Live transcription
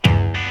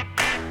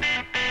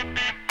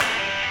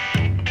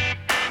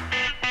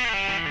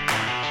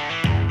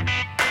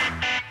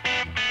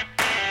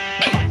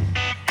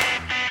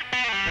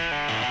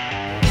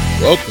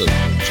Welcome to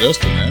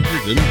Just an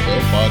Average NFL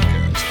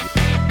Podcast.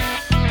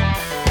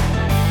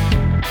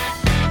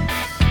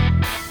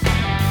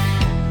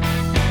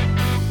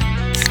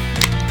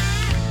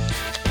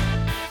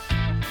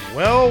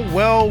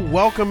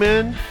 Welcome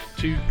in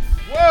to...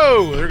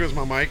 Whoa, there goes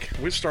my mic.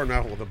 We're starting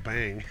out with a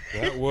bang.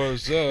 That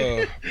was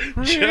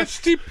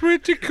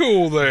pretty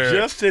cool there.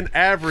 Just an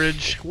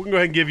average. We're going to go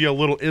ahead and give you a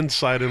little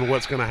insight into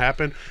what's going to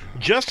happen.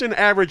 Just an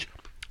average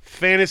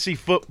fantasy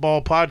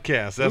football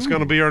podcast. That's going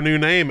to be our new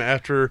name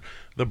after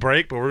the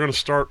break, but we're going to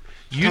start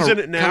using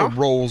it now. Kind of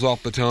rolls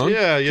off the tongue.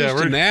 Yeah.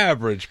 Just an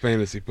average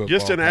fantasy football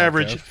Just an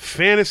average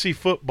fantasy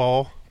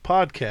football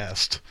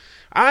podcast.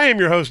 I am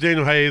your host,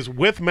 Daniel Hayes,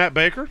 with Matt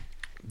Baker.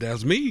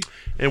 That's me.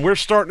 And we're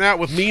starting out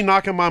with me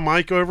knocking my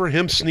mic over,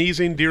 him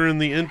sneezing during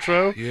the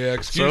intro. Yeah,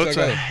 so it's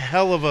a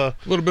hell of a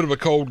little bit of a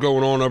cold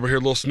going on over here,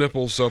 little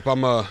sniffles. So if I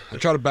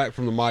try to back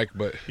from the mic,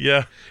 but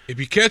yeah, if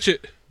you catch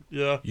it,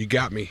 yeah, you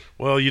got me.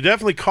 Well, you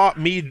definitely caught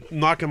me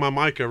knocking my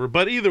mic over.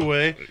 But either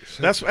way,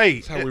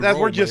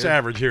 we're just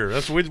average here.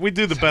 We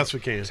do the best we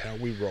can. That's how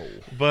we roll.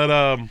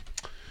 But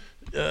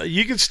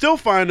you can still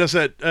find us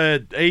at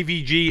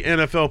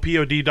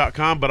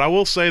avgnflpod.com, but I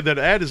will say that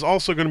ad is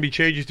also going to be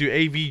changing to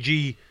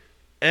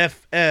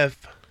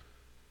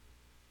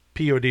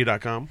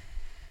avgffpod.com,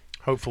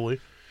 hopefully.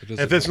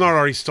 If it's not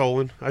already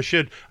stolen. I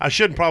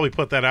shouldn't probably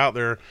put that out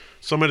there.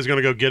 Somebody's going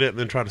to go get it and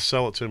then try to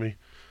sell it to me.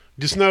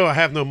 Just know I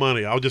have no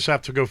money. I'll just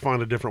have to go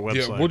find a different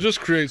website. Yeah, we'll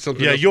just create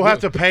something. Yeah, you'll have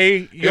to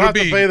pay. You'll have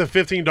to pay the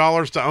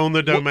 $15 to own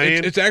the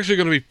domain. It's actually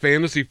going to be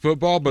fantasy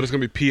football, but it's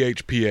going to be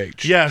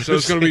PHPH. Yeah, so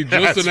it's going to be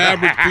just an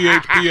average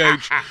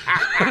PHPH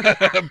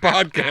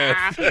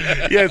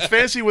podcast. Yeah, it's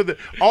fancy with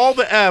all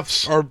the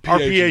F's are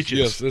PHs.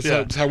 Yes,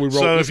 that's how we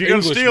roll. So if you're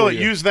going to steal it,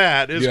 use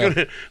that. It's going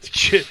to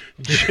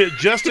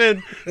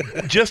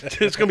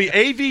it's going to be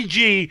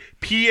AVG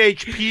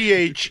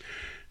PHPH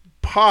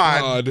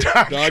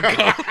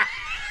pod.com.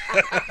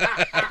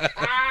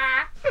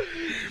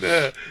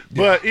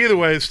 But either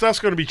way, stuff's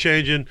going to be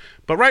changing.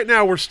 But right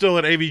now, we're still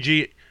at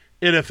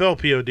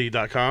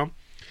avgnflpod.com.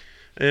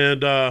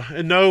 And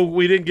no,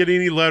 we didn't get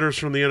any letters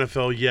from the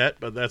NFL yet.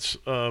 But that's,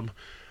 I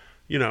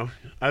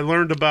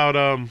learned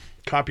about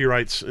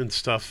copyrights and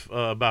stuff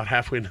about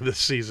halfway into this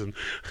season.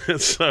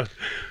 So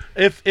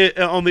if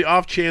on the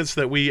off chance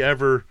that we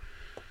ever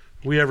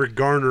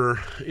garner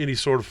any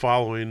sort of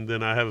following,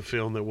 then I have a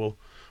feeling that we'll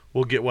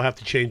have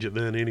to change it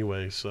then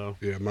anyway. So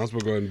yeah, might as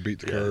well go ahead and beat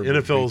the curve.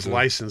 NFL is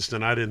licensed,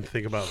 and I didn't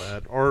think about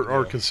that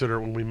or consider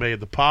it when we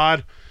made the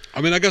pod. I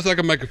mean, I guess I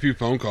can make a few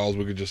phone calls.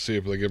 We could just see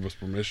if they give us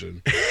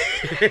permission.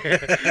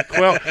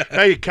 Well,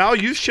 hey, Kyle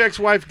Juszczyk's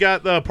wife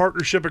got the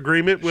partnership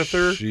agreement with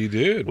her. She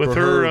did with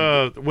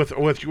her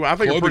with you. I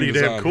think it's pretty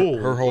damn cool.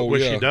 Her whole what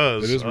she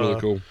does. It is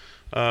really cool.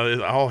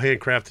 All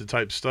handcrafted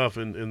type stuff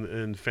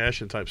and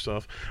fashion type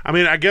stuff. I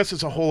mean, I guess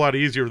it's a whole lot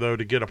easier though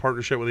to get a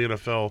partnership with the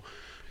NFL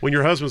when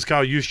your husband's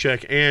Kyle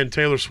Juszczyk and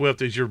Taylor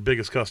Swift is your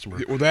biggest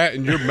customer. Well, that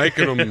and you're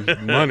making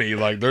them money.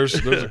 Like there's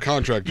a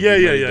contract. Yeah.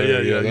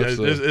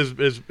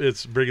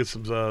 It's bringing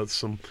some. But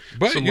some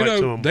you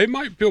know, to them. they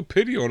might feel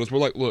pity on us. We're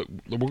like, look,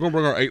 we're gonna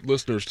bring our 8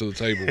 listeners to the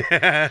table,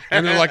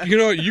 and they're like,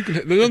 you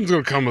can. Nothing's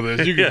gonna come of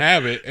this. You can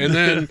have it, and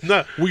then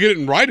we get it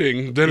in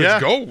writing. Then it's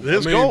gold.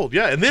 It's gold.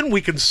 Yeah, and then we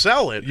can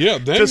sell it. Yeah,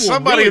 then to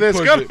somebody really that's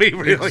gonna be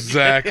really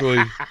exactly.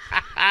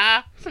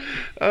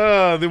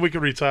 Then we can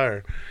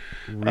retire.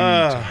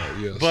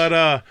 Yes.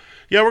 But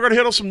we're going to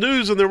hit on some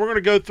news, and then we're going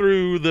to go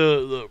through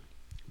the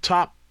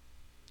top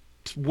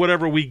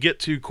whatever we get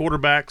to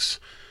quarterbacks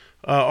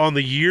on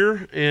the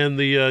year and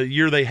the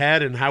year they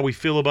had, and how we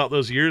feel about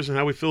those years and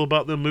how we feel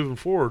about them moving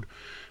forward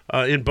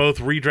in both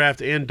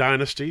redraft and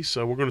dynasty.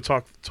 So we're going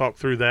to talk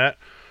through that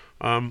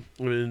and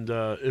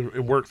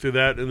work through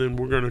that, and then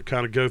we're going to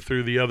kind of go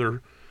through the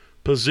other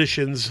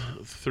positions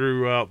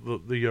throughout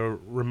the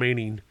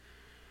remaining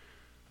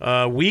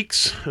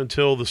weeks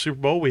until the Super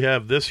Bowl. We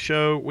have this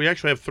show. We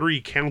actually have 3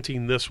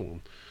 counting this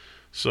one.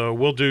 So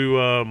we'll do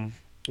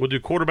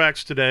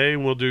quarterbacks today,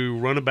 and we'll do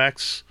running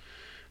backs,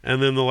 and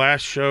then the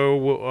last show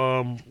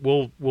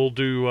we'll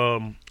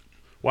do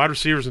wide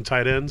receivers and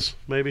tight ends.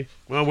 Maybe.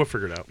 Well, we'll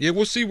figure it out. Yeah,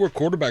 we'll see where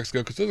quarterbacks go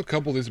because there's a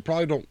couple of these that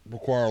probably don't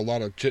require a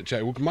lot of chit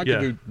chat. We might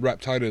do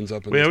wrap tight ends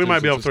up. We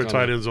might be able to throw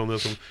tight ends on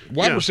this one.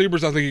 Wide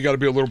receivers, I think you got to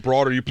be a little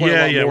broader. You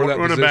play a lot more of that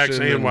running position backs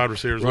and wide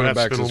receivers. We'll have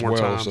to spend a little more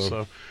time.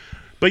 So.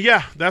 But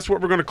yeah, that's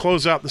what we're going to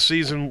close out the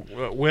season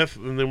with,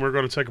 and then we're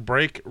going to take a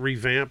break,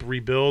 revamp,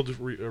 rebuild,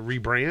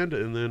 rebrand,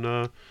 and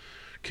then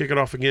kick it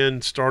off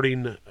again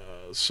starting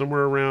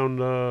somewhere around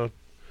the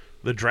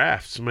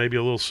drafts, maybe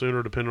a little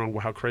sooner depending on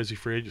how crazy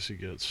free agency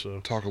gets. So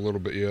talk a little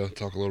bit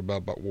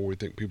about where we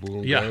think people are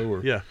going to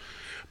go. Yeah.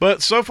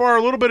 But so far,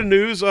 a little bit of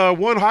news.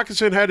 One,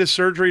 Hockenson had his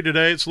surgery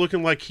today. It's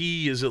looking like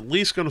he is at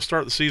least going to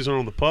start the season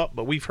on the PUP,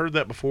 but we've heard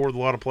that before with a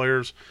lot of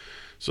players.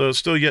 So it's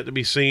still yet to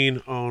be seen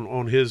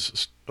on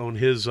his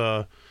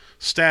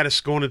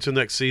status going into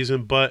next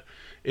season. But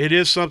it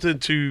is something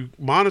to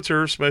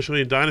monitor,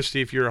 especially in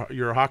Dynasty if you're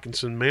a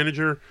Hockenson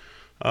manager.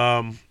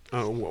 How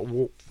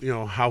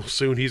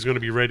soon he's going to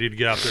be ready to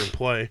get out there and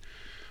play.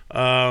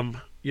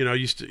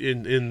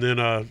 and then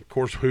of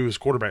course who his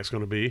quarterback's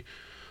going to be,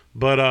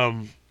 but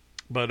and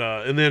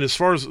then as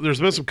far as there's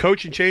been some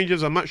coaching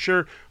changes, I'm not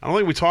sure. I don't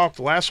think we talked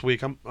last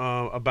week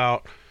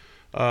about.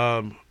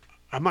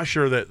 I'm not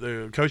sure that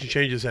the coaching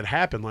changes had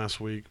happened last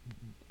week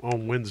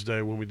on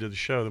Wednesday when we did the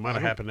show. They might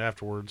have happened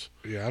afterwards.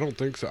 Yeah, I don't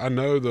think so. I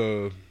know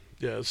the.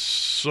 Yeah,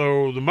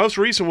 so the most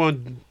recent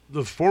one,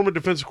 the former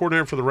defensive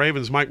coordinator for the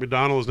Ravens, Mike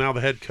Macdonald, is now the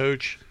head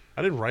coach.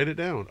 I didn't write it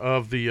down,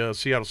 of the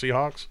Seattle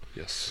Seahawks.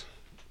 Yes.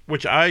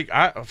 Which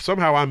I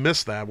somehow I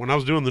missed that when I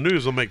was doing the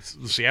news. I'm like,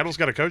 Seattle's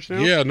got a coach now.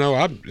 Yeah, no,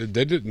 I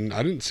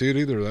didn't see it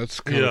either. That's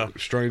kind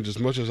of strange, as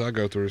much as I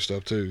go through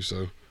stuff too.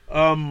 So.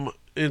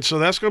 And so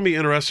that's going to be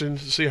interesting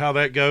to see how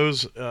that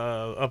goes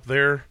up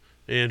there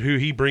and who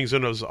he brings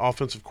in as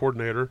offensive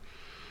coordinator.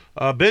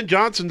 Ben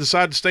Johnson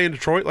decided to stay in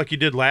Detroit like he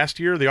did last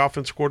year, the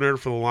offensive coordinator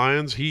for the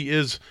Lions.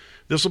 This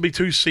will be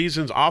 2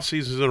 off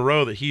seasons in a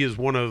row that he is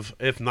one of,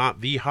 if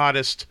not the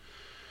hottest,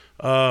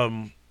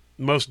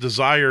 most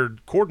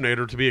desired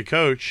coordinator to be a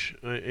coach.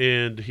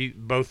 And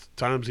both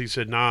times he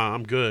said, "Nah,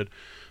 I'm good."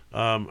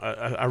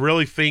 I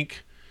really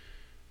think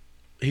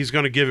he's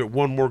going to give it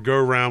one more go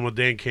round with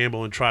Dan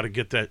Campbell and try to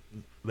get that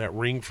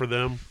ring for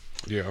them.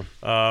 Yeah.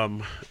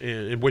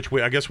 In which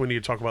I guess we need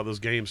to talk about those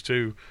games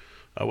too.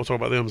 We'll talk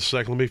about them in a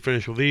second. Let me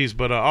finish with these.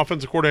 But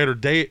offensive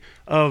coordinator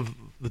of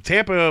the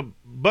Tampa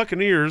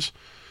Buccaneers,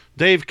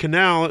 Dave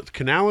Canales,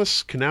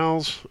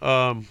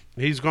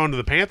 he's gone to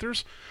the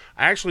Panthers.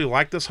 I actually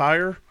like this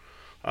hire.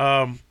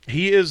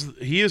 He is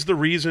the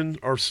reason,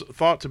 or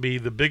thought to be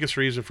the biggest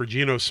reason, for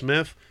Geno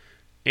Smith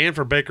and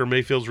for Baker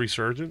Mayfield's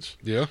resurgence.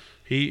 Yeah.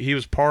 He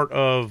was part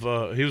of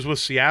he was with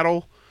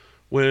Seattle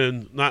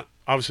when, not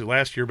obviously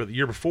last year, but the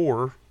year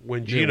before,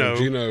 when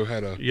Geno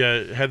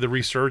had the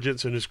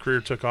resurgence and his career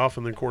took off.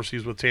 And then, of course, he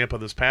was with Tampa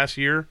this past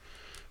year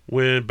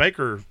when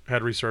Baker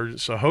had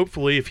resurgence. So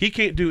hopefully, if he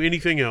can't do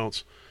anything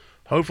else,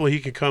 hopefully he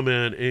can come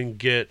in and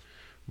get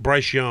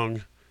Bryce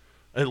Young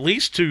at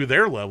least to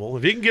their level.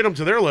 If he can get them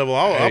to their level,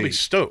 I'll be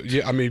stoked.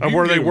 Yeah, I mean, of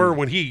where they were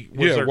when he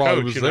was their while coach.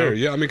 He was there.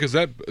 Yeah, I mean, because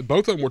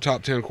both of them were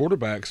top 10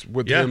 quarterbacks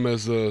with him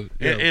as the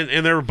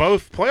and they were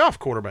both playoff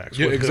quarterbacks.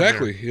 Yeah,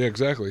 exactly. Yeah,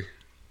 exactly.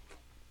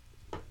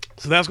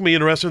 So that's going to be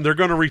interesting. They're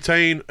going to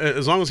retain,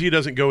 as long as he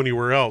doesn't go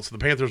anywhere else, the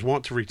Panthers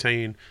want to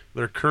retain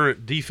their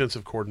current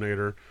defensive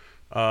coordinator.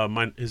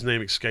 His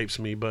name escapes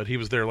me, but he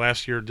was there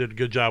last year, did a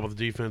good job with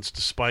the defense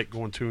despite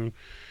going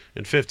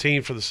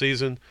 2-15 for the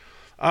season.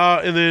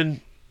 And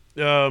then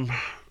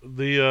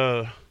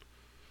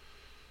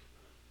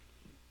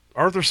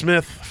Arthur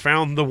Smith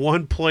found the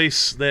one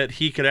place that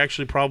he could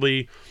actually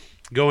probably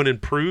go and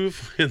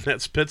improve, and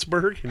that's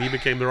Pittsburgh, and he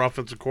became their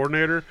offensive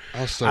coordinator.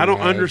 I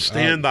don't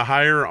understand the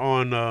hire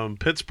on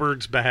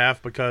Pittsburgh's behalf,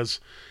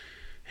 because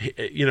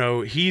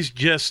he's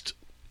just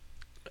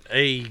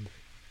a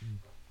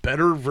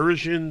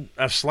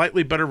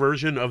slightly better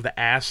version of the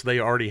ass they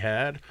already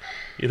had.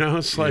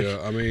 It's like,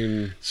 yeah, I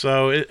mean,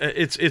 so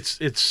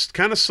it's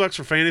kind of sucks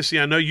for fantasy.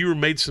 I know you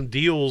made some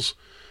deals.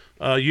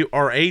 You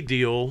are a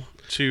deal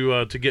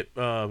to get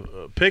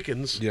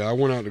Pickens. Yeah, I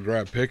went out to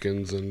grab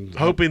Pickens and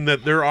hoping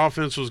that their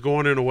offense was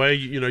going in a way.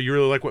 You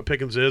really like what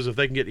Pickens is. If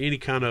they can get any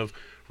kind of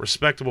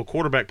respectable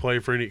quarterback play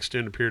for any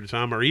extended period of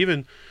time, or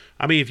even,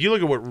 I mean, if you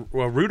look at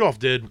what Rudolph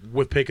did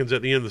with Pickens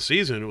at the end of the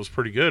season, it was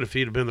pretty good. If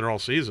he'd have been there all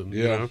season,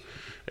 yeah.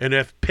 And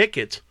if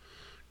Pickett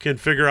can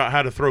figure out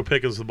how to throw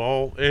Pickens the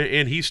ball,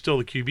 and he's still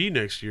the QB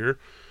next year,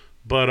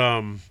 but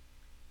I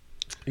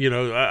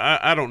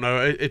don't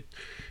know.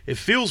 It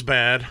feels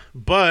bad,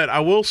 but I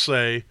will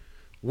say,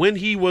 when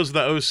he was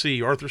the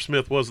OC, Arthur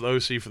Smith was the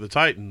OC for the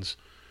Titans,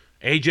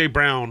 A.J.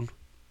 Brown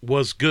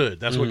was good.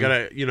 That's what got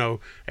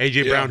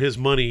A.J. Brown his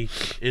money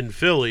in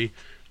Philly.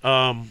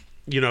 And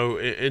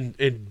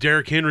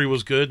Derrick Henry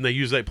was good, and they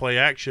used that play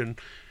action.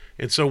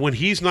 And so when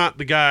he's not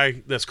the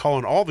guy that's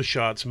calling all the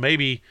shots,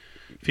 maybe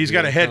if he's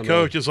got a head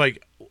coach, it's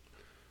like,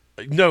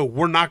 no,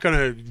 we're not going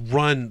to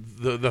run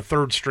the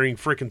third string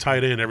freaking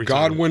tight end every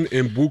time. Godwin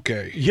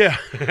Mbuke. Yeah.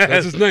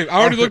 That's his name. I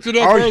already looked it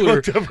up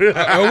earlier.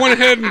 I went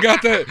ahead and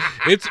got that.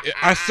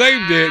 I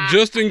saved it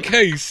just in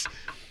case,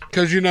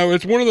 because,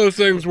 it's one of those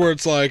things where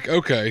it's like,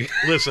 okay.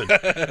 Listen,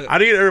 I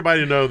need everybody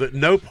to know that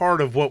no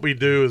part of what we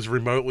do is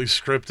remotely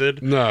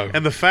scripted. No.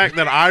 And the fact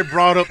that I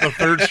brought up the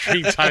third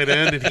string tight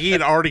end and he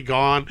had already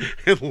gone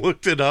and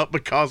looked it up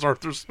because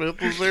Arthur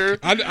Smith was there.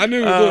 I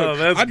knew.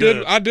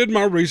 I did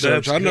my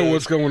research. I know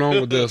what's going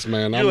on with this,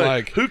 man. I'm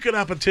like, who could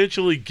I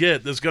potentially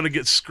get that's going to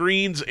get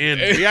screens and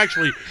be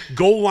actually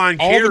goal line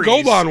carries? All the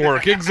goal line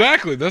work.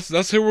 Exactly.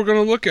 That's who we're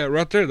going to look at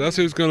right there. That's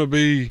who's going to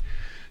be.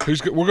 We're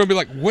going to be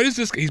like, what is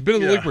this? He's been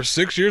in the league for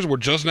 6 years. We're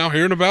just now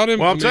hearing about him.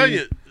 Well, I'll tell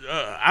you,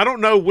 I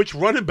don't know which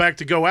running back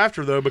to go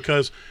after, though,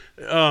 because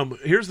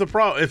here's the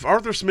problem. If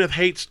Arthur Smith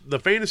hates the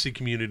fantasy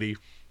community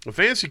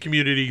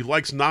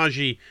likes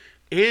Najee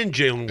and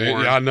Jaylen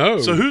Warren. Yeah, I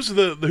know. So who's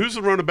the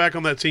running back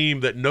on that team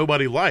that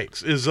nobody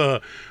likes? Is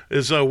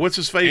what's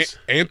his face?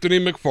 Anthony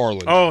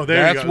McFarland. Oh,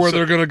 that's where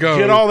they're going to go.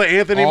 Get all the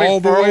Anthony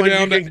McFarland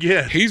you can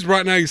get. He's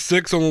right now. He's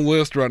 6th on the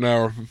list right now,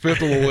 or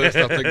 5th on the list.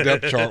 I think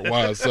depth chart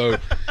wise. So.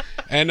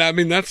 And I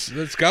mean, that's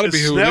got to be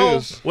who Snell, it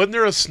is. Wasn't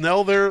there a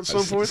Snell there at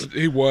some point?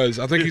 He was.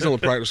 I think he's on the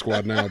practice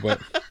squad now, but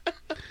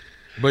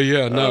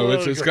yeah, no,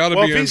 it's got to be.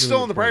 Well, if he's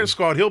still on the practice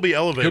squad, he'll be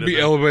elevated. He'll be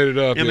elevated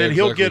up, and then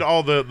he'll get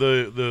all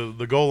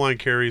the goal line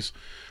carries.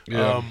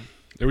 Yeah.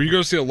 You're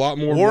going to see a lot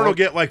more. Warren will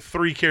get like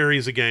 3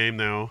 carries a game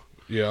now.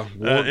 Yeah.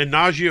 And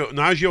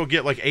Najee will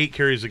get like 8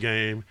 carries a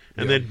game.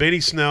 And then Benny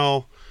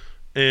Snell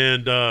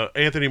and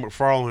Anthony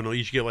McFarland will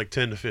each get like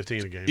 10 to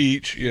 15 a game.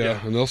 Each,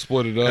 yeah. And they'll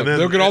split it up. And then,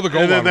 they'll get all the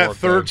goal line And then that work,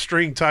 third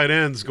string tight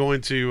end is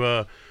going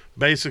to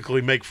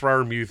basically make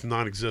Freiermuth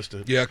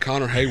non-existent. Yeah,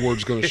 Connor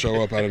Hayward's going to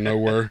show up out of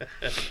nowhere.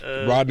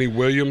 Rodney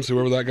Williams,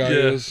 whoever that guy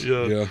is.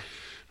 Yeah.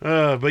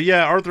 But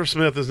yeah, Arthur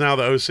Smith is now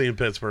the OC in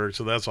Pittsburgh,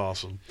 so that's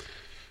awesome.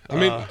 I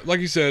mean, like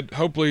you said,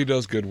 hopefully he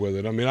does good with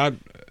it. I mean,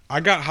 I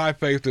got high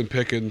faith in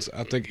Pickens.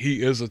 I think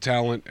he is a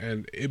talent,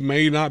 and it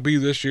may not be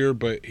this year,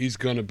 but he's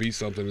going to be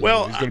something.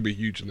 Well, he's going to be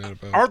huge in the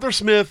NFL. Arthur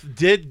Smith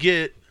did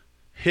get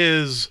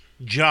his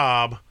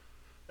job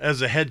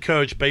as a head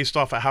coach based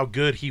off of how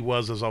good he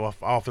was as an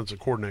offensive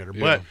coordinator. Yeah.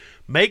 But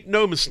make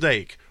no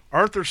mistake,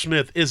 Arthur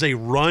Smith is a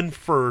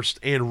run-first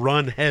and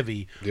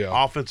run-heavy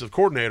offensive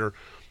coordinator.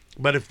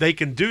 But if they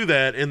can do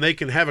that and they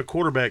can have a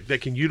quarterback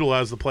that can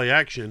utilize the play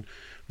action,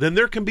 then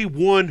there can be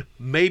 1,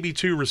 maybe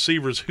 2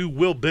 receivers who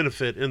will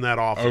benefit in that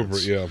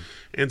offense.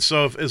 And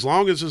so as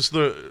long as it's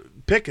the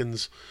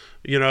Pickens,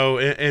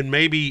 and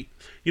maybe,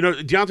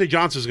 Deontay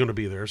Johnson's going to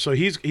be there. So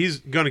he's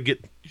going to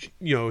get,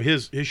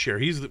 his share.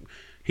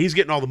 He's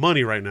getting all the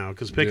money right now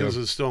because Pickens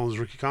is still on his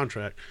rookie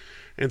contract.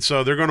 And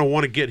so they're going to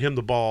want to get him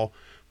the ball.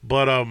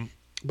 But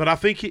I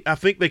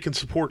think they can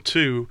support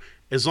 2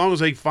 as long as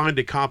they find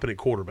a competent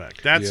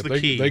quarterback. That's the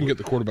key. They can get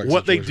the quarterback.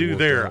 What they do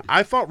there,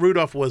 I thought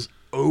Rudolph was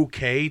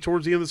okay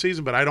towards the end of the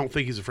season, but I don't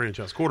think he's a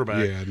franchise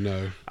quarterback. Yeah,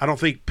 no. I don't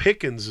think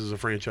Pickens is a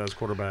franchise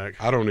quarterback.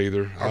 I don't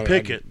either. Or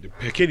Pickett.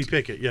 Kenny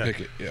Pickett, yeah.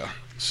 Pickett, yeah.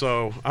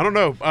 So, I don't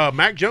know.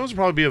 Mac Jones will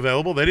probably be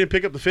available. They didn't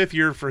pick up the 5th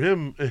year for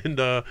him, and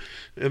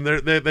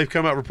they've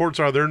come out, reports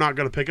are they're not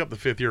going to pick up the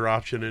 5th-year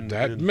option.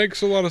 That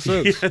makes a lot of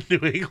sense. New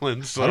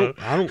England. So.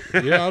 I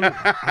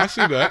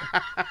see that.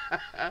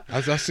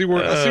 I see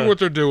what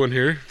they're doing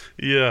here.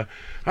 Yeah.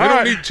 They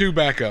don't need 2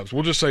 backups.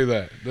 We'll just say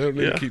that. They don't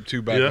need to keep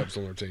 2 backups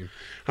on their team.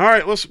 All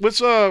right, let's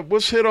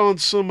hit on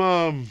some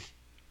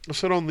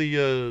let's hit on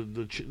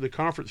the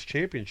conference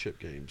championship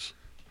games.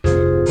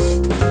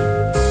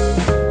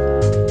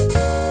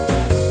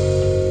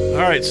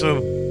 All right, so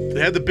they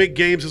had the big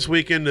games this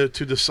weekend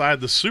to decide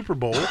the Super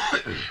Bowl,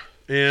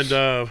 and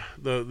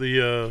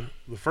the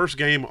first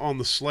game on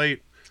the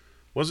slate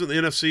wasn't the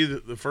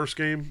NFC the first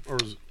game, or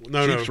was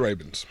Chiefs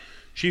Ravens.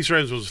 Chiefs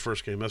Ravens was the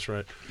first game. That's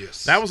right.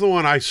 Yes, that was the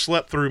one I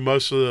slept through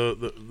most of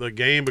the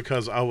game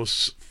because I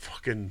was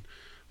fucking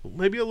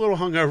maybe a little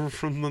hungover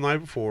from the night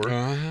before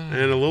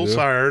and a little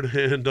tired,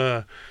 and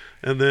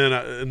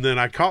then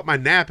I caught my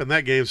nap in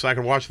that game so I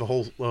could watch the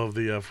whole of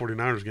the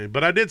 49ers game.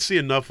 But I did see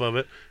enough of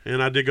it,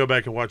 and I did go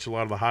back and watch a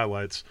lot of the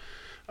highlights.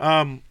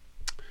 I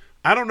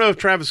don't know if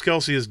Travis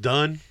Kelce is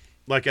done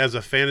like as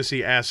a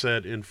fantasy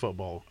asset in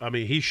football. I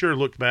mean, he sure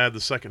looked bad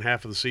the second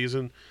half of the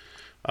season.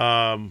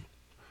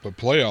 But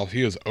playoff,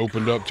 he has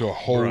opened up to a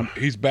whole.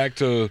 He's back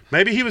to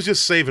maybe he was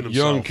just saving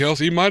himself. Young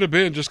Kelce, he might have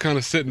been just kind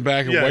of sitting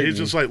back and waiting. He's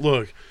just like,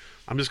 look,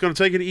 I'm just going to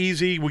take it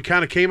easy. We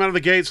kind of came out of the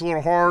gates a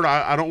little hard.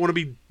 I don't want to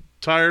be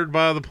tired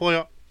by the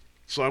playoff,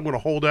 so I'm going to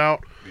hold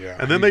out. Yeah,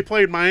 and then they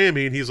played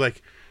Miami, and he's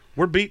like,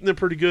 we're beating them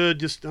pretty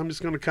good. I'm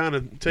just going to kind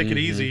of take it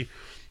easy.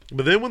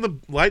 But then when the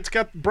lights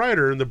got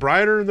brighter and the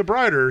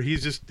brighter,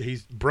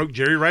 he's broke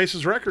Jerry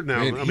Rice's record now.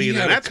 Man, and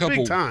that's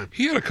big time.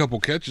 He had a couple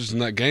catches in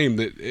that game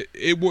that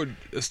it would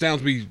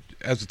astound me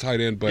as a tight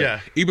end,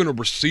 but even a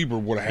receiver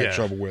would have had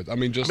trouble with. I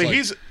mean,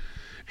 he's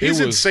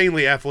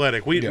insanely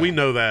athletic. We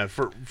know that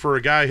for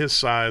a guy his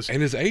size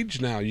and his age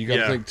now. You got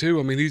to think too.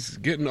 I mean, he's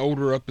getting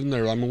older up in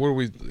there. I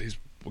mean, he's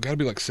got to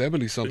be like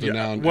 70 something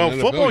now. Well,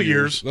 football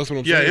years. That's what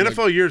I'm saying. Yeah,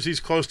 NFL years. He's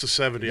close to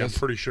 70. I'm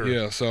pretty sure.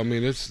 Yeah. So I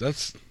mean,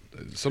 that's.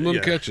 Some of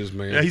them catches,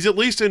 man. Yeah, he's at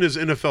least in his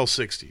NFL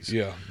 60s.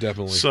 Yeah,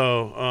 definitely.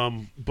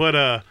 So,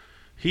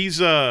 he's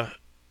that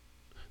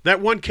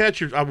one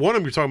catch. One of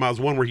them you're talking about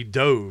is one where he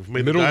dove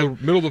middle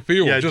of the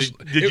field. Yeah, it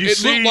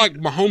looked like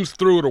Mahomes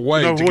threw it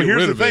away. No, to get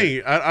here's rid the of thing.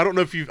 It. I don't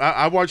know if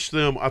I watched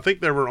them. I think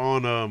they were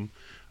on.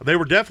 They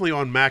were definitely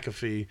on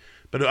McAfee,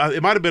 but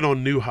it might have been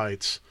on New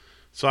Heights.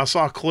 So I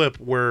saw a clip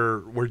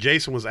where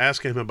Jason was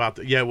asking him about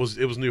the. Yeah, it was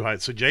New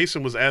Heights. So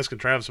Jason was asking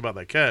Travis about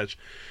that catch,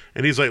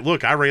 and he's like,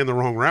 "Look, I ran the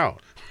wrong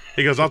route."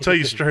 He goes, I'll tell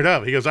you straight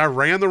up. He goes, I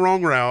ran the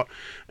wrong route,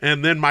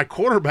 and then my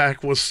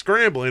quarterback was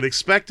scrambling,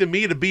 expecting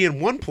me to be in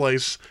one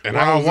place and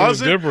where I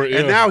wasn't,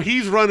 and now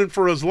he's running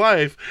for his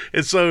life.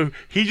 And so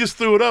he just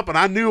threw it up, and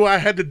I knew I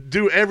had to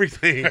do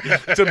everything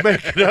to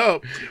make it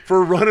up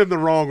for running the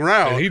wrong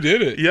route. And he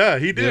did it. Yeah,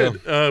 he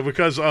did.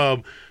 Because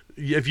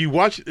if you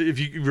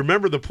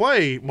remember the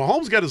play,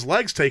 Mahomes got his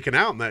legs taken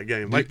out in that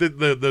game. Like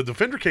the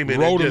defender came in,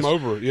 rolled and him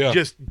over. Yeah,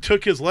 just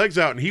took his legs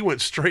out, and he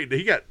went straight.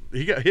 He got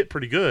hit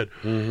pretty good.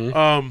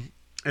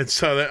 And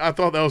so I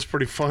thought that was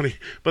pretty funny.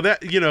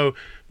 But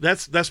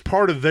that's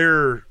part of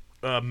their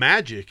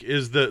magic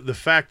is the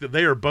fact that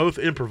they are both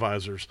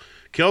improvisers.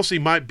 Kelsey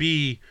might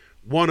be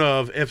one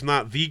of, if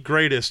not the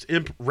greatest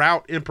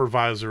route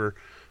improviser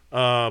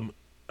of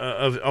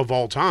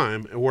all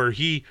time, where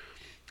he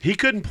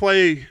couldn't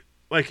play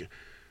like.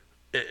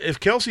 If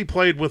Kelsey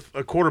played with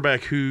a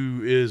quarterback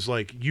who is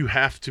like, you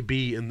have to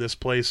be in this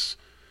place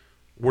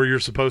where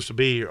you're supposed to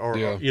be, or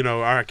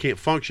or I can't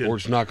function, or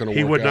it's not going to work,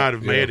 he would not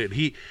have made it.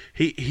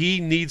 He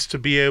needs to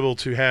be able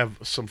to have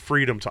some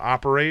freedom to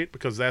operate,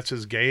 because that's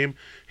his game.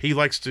 He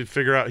likes to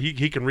figure out.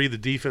 He can read the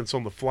defense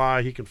on the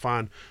fly. He can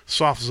find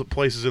soft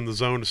places in the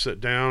zone to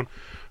sit down,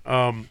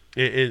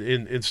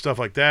 and stuff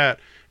like that.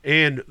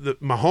 And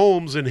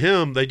Mahomes and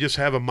him, they just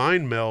have a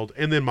mind meld.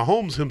 And then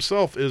Mahomes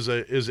himself is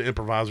an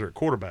improviser at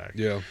quarterback.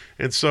 Yeah.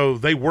 And so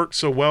they work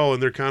so well,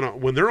 and they're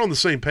when they're on the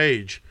same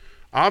page,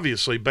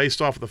 obviously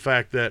based off of the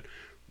fact that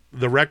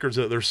the records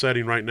that they're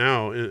setting right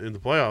now in the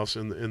playoffs,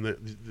 and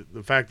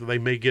the fact that they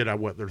may get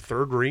their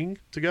third ring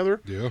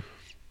together. Yeah.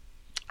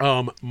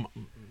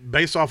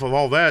 Based off of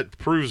all that,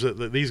 proves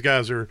that these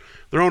guys they're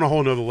on a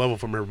whole nother level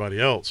from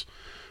everybody else.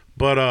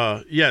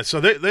 But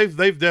so they've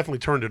definitely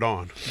turned it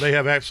on. They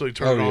have absolutely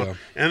turned it on. Yeah.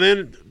 And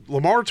then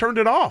Lamar turned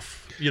it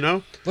off.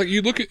 Like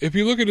if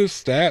you look at his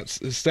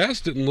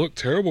stats didn't look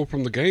terrible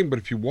from the game, but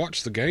if you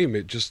watch the game,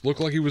 it just looked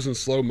like he was in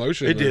slow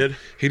motion. It did.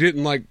 He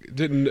didn't know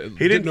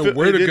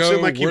where to go. It didn't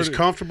seem like he was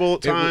comfortable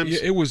at times.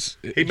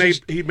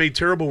 He made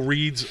terrible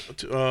reads.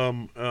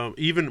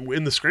 Even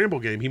in the scramble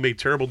game, he made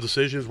terrible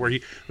decisions where there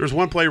was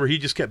one play where he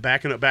just kept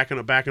backing up,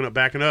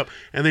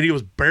 and then he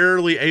was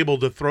barely able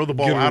to throw the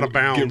ball out of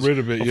bounds, get rid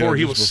of it, before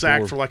he was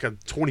sacked for like a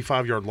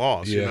 25-yard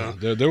loss. Yeah,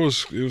 it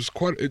was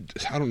quite.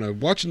 I don't know.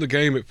 Watching the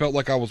game, it felt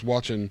like I was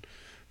watching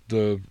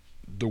the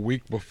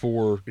week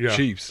before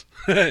Chiefs.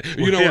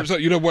 You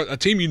know what, a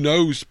team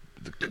is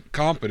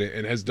competent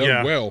and has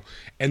done well,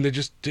 and they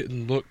just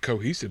didn't look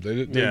cohesive. They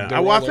didn't.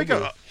 I think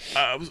a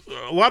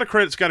lot of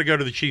credit's got to go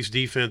to the Chiefs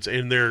defense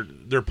and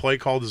their play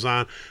call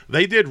design.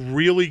 They did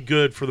really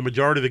good for the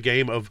majority of the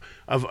game of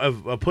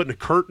putting a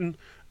curtain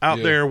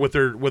out there with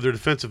their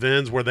defensive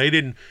ends, where they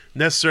didn't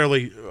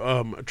necessarily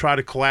try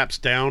to collapse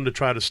down to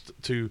try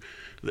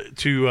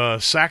to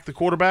sack the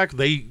quarterback.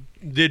 They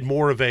did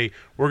more of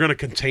we're going to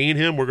contain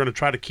him. We're going to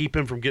try to keep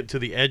him from getting to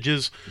the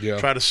edges,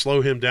 try to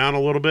slow him down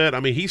a little bit. I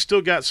mean, he's still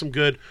got some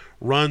good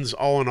runs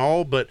all in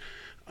all, but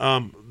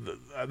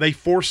they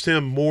forced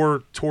him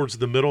more towards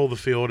the middle of the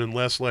field and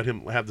less let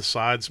him have the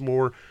sides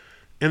more.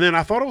 And then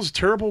I thought it was a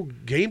terrible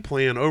game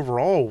plan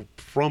overall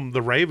from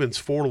the Ravens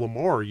for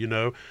Lamar.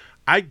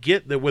 I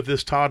get that with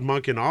this Todd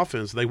Monken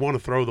offense, they want to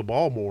throw the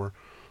ball more,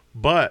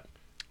 but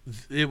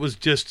it was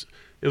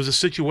a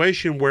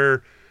situation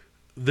where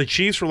the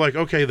Chiefs were like,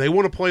 okay, they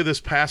want to play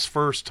this pass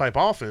first type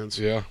offense.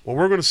 Yeah. Well,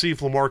 we're going to see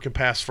if Lamar can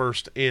pass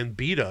first and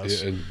beat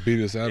us. Yeah, and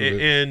beat us out of it.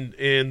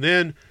 And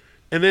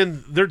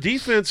then their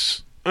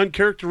defense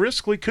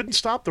uncharacteristically couldn't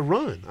stop the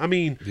run. I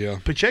mean,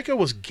 Pacheco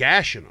was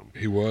gashing them.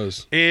 He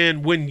was.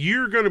 And when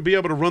you're going to be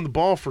able to run the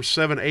ball for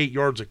 7-8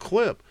 yards a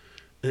clip,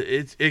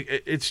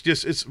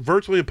 it's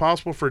virtually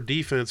impossible for a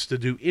defense to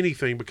do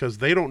anything, because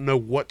they don't know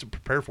what to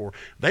prepare for.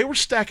 They were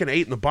stacking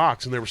 8 in the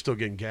box, and they were still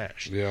getting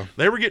gashed. Yeah.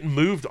 They were getting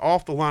moved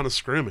off the line of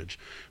scrimmage.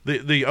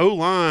 The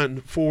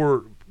O-line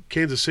for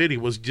Kansas City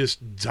was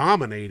just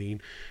dominating,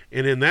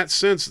 and in that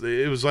sense,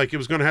 it was like it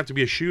was going to have to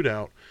be a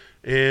shootout,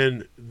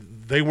 and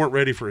they weren't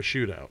ready for a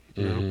shootout.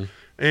 You know?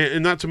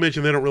 And not to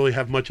mention, they don't really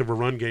have much of a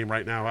run game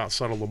right now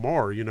outside of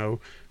Lamar.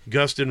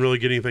 Gus didn't really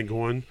get anything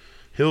going.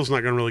 Hill's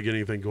not going to really get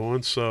anything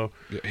going. So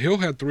Hill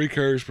had 3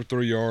 carries for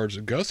 3 yards.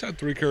 Gus had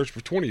 3 carries for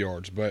 20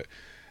 yards, but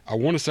I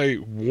want to say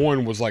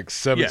one was like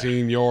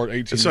 17 yard, 18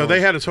 yards. So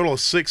they had a total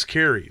of 6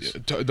 carries.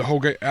 The whole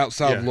game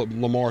outside of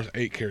Lamar's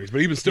 8 carries.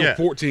 But even still,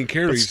 14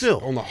 carries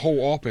on the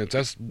whole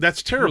offense.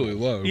 That's terrible. Really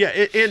low. Yeah,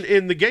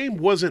 and the game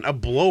wasn't a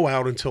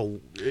blowout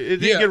until –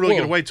 it didn't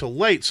get away until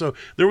late. So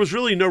there was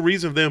really no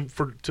reason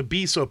for them to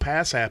be so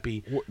pass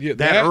happy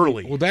that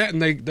early. Well, that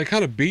and they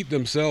kind of beat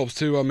themselves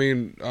too. I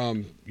mean,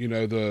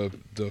 the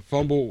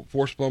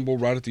forced fumble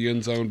right at the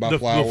end zone by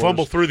Flowers. The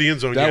fumble through the end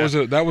zone.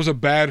 That was a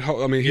bad.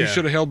 I mean, he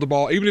should have held the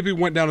ball. Even if he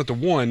went down at the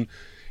 1,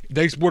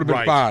 they would have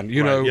been fine.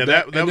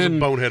 That was a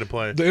boneheaded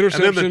play. The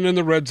interception in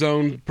the red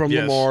zone from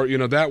Lamar.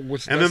 That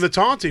was. And then the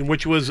taunting,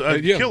 which was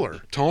a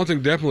killer.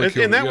 Taunting definitely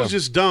killed. And that was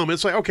just dumb.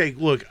 It's like, okay,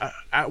 look,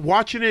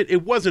 watching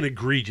it wasn't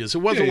egregious. It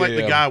wasn't like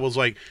the guy was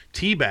like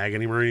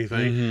teabagging him or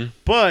anything,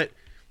 but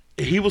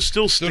he was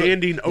still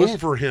standing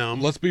over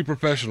him. Let's be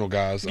professional,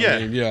 guys. Yeah.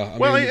 I mean,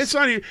 well, it's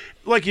not even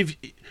like if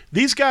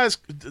these guys,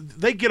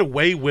 they get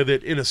away with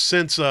it in a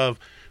sense of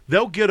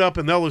they'll get up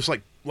and they'll just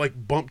like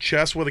bump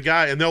chest with a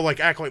guy, and they'll like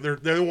act like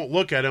they won't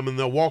look at him, and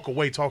they'll walk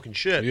away talking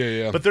shit.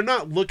 Yeah. But they're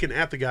not looking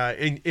at the guy,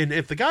 and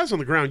if the guy's on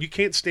the ground, you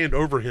can't stand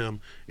over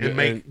him and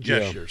make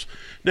gestures.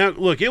 Now,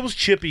 look, it was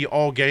chippy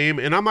all game,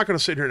 and I'm not going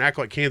to sit here and act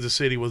like Kansas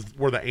City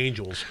were the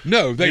Angels.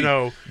 No, they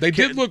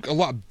did look a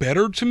lot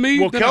better to me.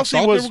 Well, than Kelsey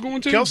I thought they were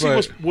going to.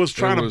 Kelsey was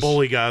trying to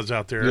bully guys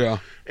out there. Yeah.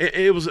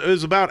 It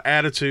was about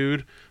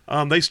attitude.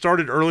 They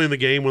started early in the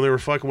game when they were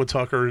fucking with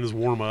Tucker in his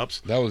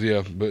warm-ups. That was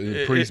but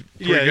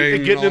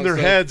getting in their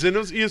heads, and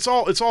it's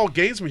all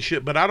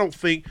gamesmanship. But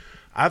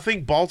I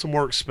think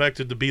Baltimore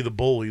expected to be the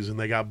bullies, and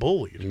they got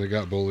bullied.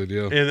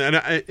 Yeah.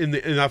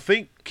 And I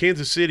think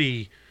Kansas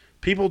City,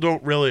 people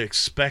don't really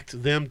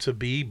expect them to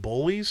be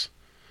bullies,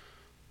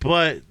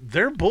 but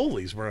they're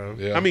bullies, bro.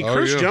 Yeah. I mean,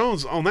 Chris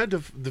Jones on that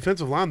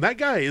defensive line, that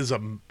guy is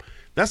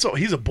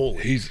he's a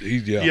bully. He's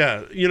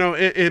yeah. You know,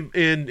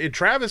 and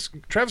Travis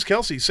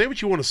Kelce, say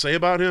what you want to say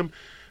about him,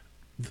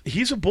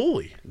 he's a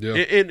bully. Yeah.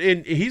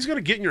 And he's going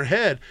to get in your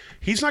head.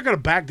 He's not going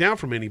to back down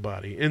from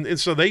anybody. And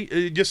so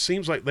it just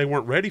seems like they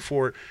weren't ready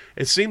for it.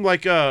 It seemed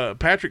like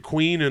Patrick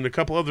Queen and a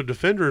couple other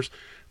defenders,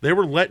 they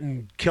were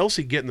letting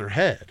Kelce get in their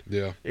head.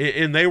 Yeah.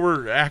 And they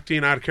were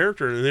acting out of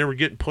character, and they were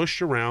getting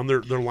pushed around.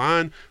 Their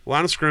line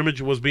of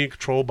scrimmage was being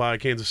controlled by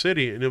Kansas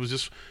City, and it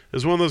was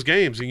one of those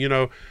games. And, you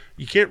know,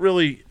 you can't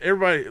really –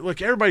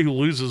 everybody who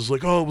loses is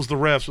like, oh, it was the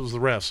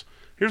refs.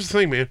 Here's the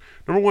thing, man.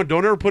 Number one,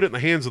 don't ever put it in the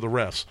hands of the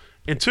refs.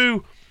 And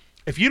two,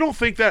 if you don't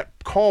think that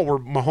call where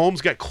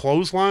Mahomes got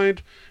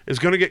clotheslined is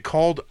going to get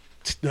called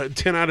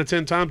 10 out of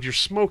 10 times, you're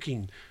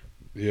smoking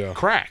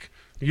crack.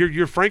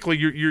 You're frankly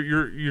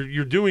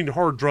you're doing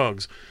hard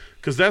drugs,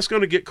 because that's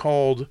going to get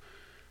called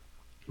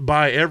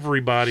by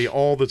everybody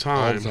all the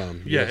time. All the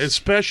time, yeah, yes.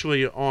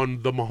 Especially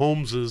on the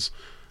Mahomeses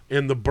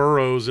and the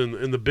Burrows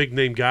and the big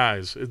name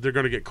guys. They're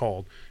going to get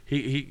called.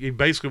 He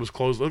basically was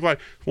closed. It looked like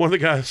one of the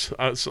guys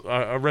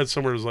I read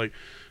somewhere was like,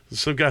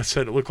 some guy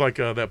said it looked like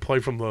that play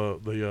from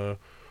the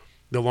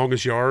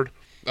Longest Yard.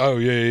 Oh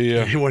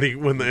yeah.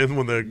 when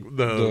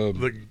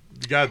the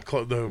guy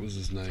what was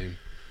his name?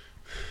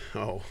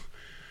 Oh.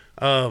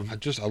 I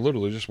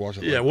literally just watched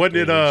it. Yeah, wasn't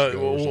it?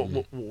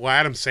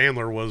 Adam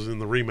Sandler was in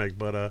the remake,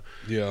 but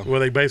where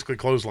they basically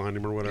clotheslined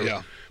him or whatever.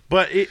 Yeah,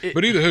 but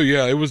either who,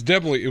 it was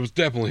definitely.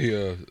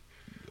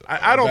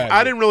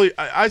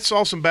 I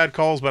saw some bad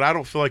calls, but I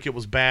don't feel like it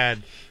was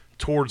bad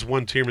towards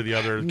one team or the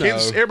other. No.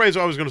 Everybody's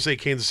always going to say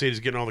Kansas City's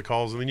getting all the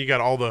calls, and then you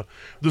got all the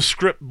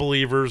script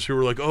believers who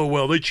are like, oh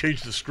well, they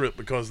changed the script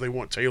because they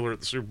want Taylor at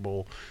the Super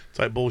Bowl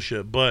type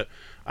bullshit. But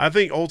I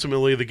think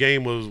ultimately the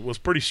game was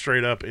pretty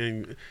straight up,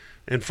 and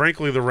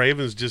frankly, the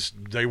Ravens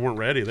they weren't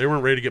ready. They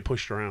weren't ready to get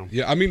pushed around.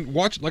 Yeah, I mean,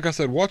 like I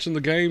said, watching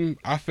the game,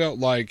 I felt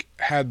like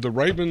had the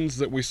Ravens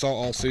that we saw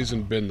all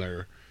season been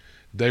there,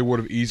 they would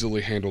have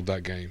easily handled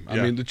that game. I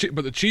mean,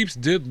 but the Chiefs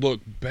did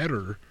look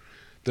better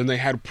than they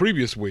had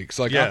previous weeks.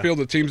 Like, I feel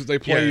the teams that they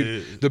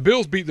played, the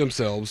Bills beat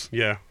themselves,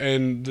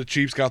 and the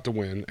Chiefs got the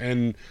win.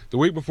 And the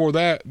week before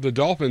that, the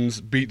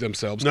Dolphins beat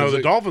themselves. No,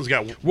 the Dolphins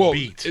got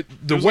beat.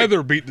 The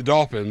weather beat the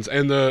Dolphins,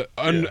 and the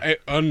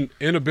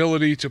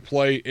inability to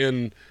play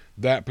in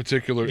that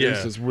particular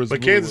instance was.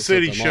 But Kansas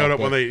City showed up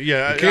when they.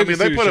 Yeah, I mean,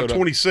 they put up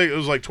 26. It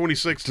was like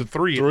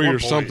 26-3 or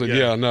something.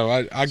 Yeah, no,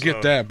 I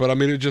get that, but I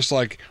mean, it just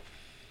like.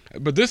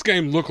 But this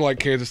game looked like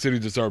Kansas City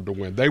deserved to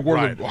win. They were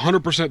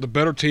 100% the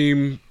better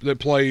team that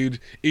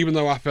played, even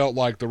though I felt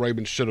like the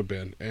Ravens should have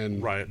been,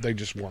 and they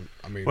just weren't.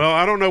 I mean, well,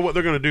 I don't know what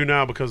they're going to do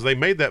now, because they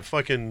made that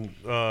fucking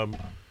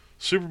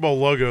Super Bowl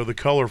logo the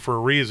color for a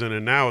reason,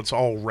 and now it's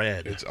all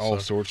red. It's all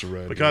sorts of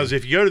red. Because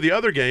if you go to the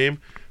other game,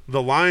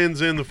 the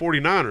Lions and the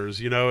 49ers,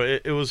 you know,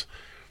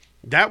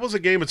 that was a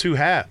game of two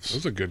halves. It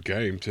was a good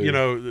game, too. You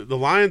know, the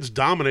Lions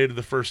dominated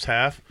the first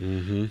half.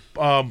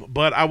 Mm-hmm.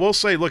 But I will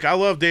say, look, I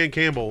love Dan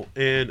Campbell,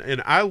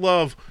 and I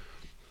love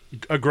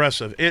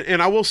aggressive.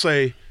 And I will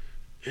say,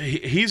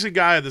 he's a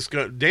guy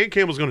Dan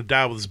Campbell's going to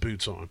die with his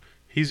boots on.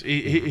 He's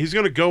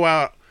going to go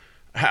out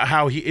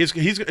how he is.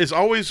 It's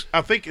always,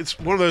 I think it's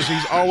one of those,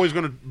 he's always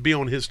going to be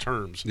on his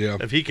terms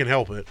if he can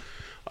help it.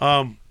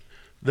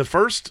 The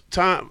first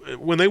time,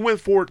 when they went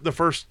for it the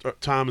first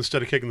time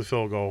instead of kicking the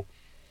field goal,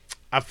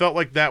 I felt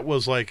like that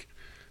was like,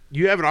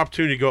 you have an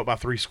opportunity to go up by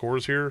 3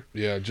 scores here.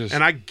 Yeah,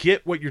 and I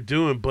get what you're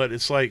doing, but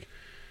it's like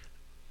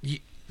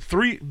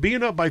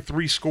being up by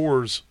 3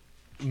 scores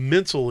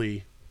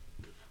mentally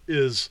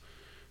is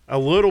a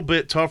little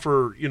bit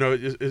tougher. You know,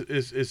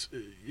 it's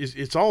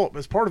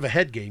part of a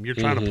head game. You're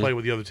trying to play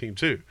with the other team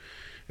too,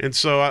 and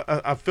so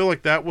I feel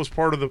like that was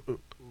part of the.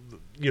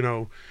 You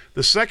know,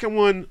 the second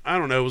one, I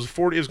don't know, it was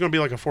 40. It was going to be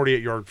like a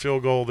 48-yard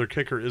field goal. Their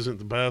kicker isn't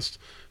the best,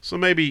 so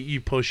maybe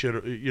you push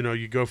it. You know,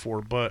 you go for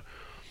it. But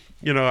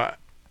you know,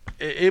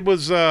 it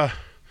was.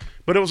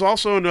 But it was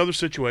also another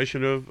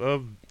situation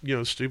of you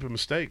know, stupid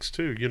mistakes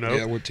too. You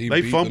know,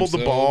 they fumbled the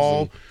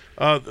ball.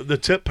 The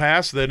tip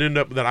pass that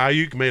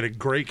Ayuk made a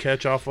great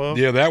catch off of.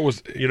 Yeah, that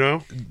was, you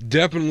know,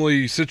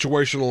 definitely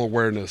situational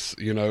awareness.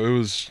 You know, it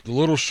was a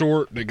little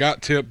short. It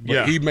got tipped,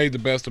 but he made the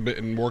best of it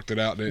and worked it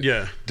out. And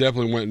it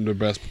definitely went into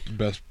best.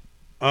 But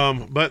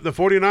the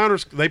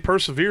 49ers, they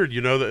persevered.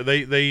 You know,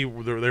 they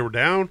were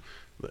down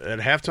at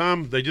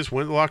halftime. They just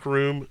went to the locker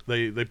room.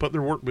 They put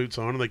their work boots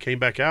on and they came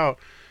back out.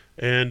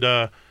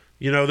 And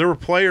you know, there were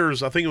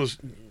players. I think it was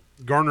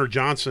Gardner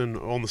Johnson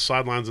on the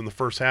sidelines in the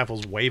first half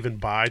was waving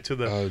by to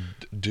the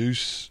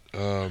Deuce.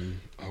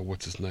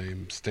 What's his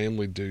name?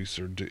 Stanley Deuce,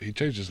 he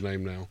changed his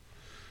name now.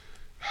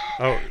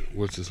 Oh,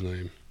 what's his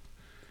name?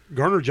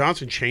 Gardner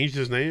Johnson changed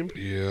his name.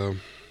 Yeah.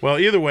 Well,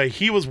 either way,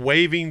 he was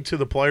waving to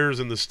the players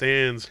in the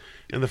stands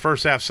in the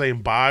first half,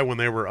 saying bye when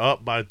they were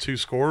up by 2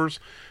 scores,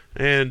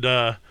 and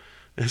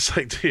it's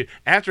like, dude,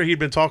 after he'd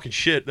been talking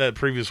shit that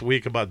previous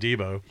week about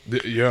Debo.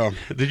 Yeah.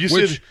 Did you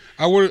see?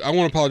 I want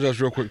to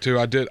apologize real quick too.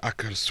 I could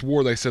have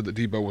swore they said that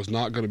Debo was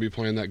not going to be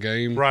playing that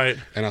game, right?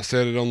 And I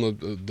said it on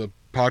the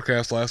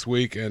podcast last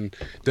week, and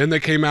then they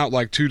came out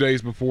like 2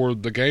 days before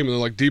the game, and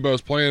they're like,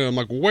 Debo's playing, and I'm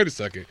like, well, wait a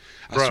second,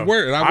 I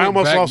swear. And I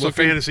almost lost a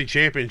fantasy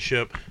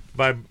championship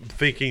by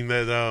thinking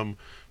that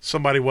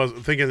somebody was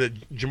thinking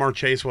that Jamar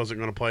Chase wasn't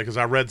going to play because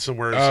I read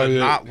somewhere it said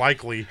not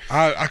likely.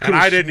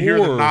 I didn't hear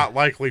the not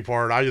likely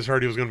part. I just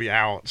heard he was going to be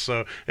out.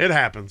 So it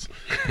happens.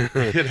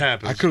 It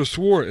happens. I could have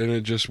swore it, and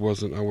it just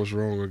wasn't. I was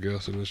wrong, I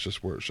guess, and it's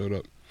just where it showed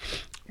up.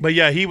 But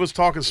yeah, he was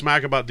talking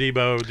smack about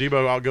Debo.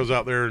 Debo goes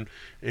out there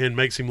and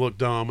makes him look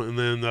dumb, and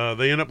then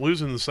they end up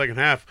losing in the second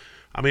half.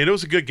 I mean, it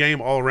was a good game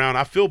all around.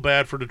 I feel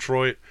bad for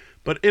Detroit,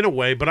 but in a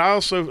way. But I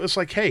also, it's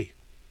like, hey,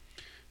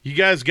 you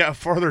guys got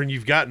farther than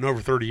you've gotten over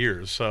 30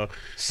 years. So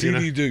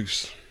CD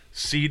Deuce.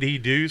 CD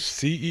Deuce?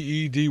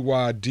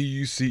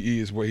 CEEDYDUCE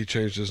is what he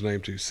changed his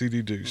name to.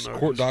 CD Deuce. No,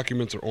 court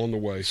documents are on the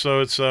way.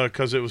 So it's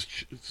because it was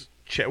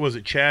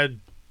Chad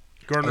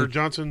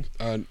Gardner-Johnson?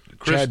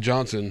 Chad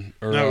Johnson.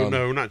 Or,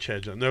 no, not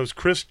Chad Johnson. No, it was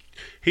Chris.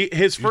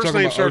 His first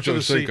name starts with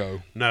a C.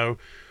 No.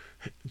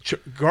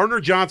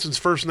 Gardner-Johnson's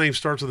first name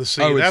starts with a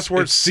C. That's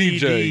where it's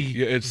CJ.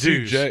 Yeah, it's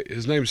Deuce. CJ.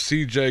 His name's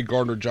CJ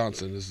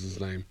Gardner-Johnson is his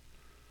name.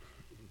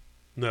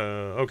 No,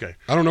 okay.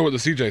 I don't know what the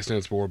CJ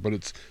stands for, but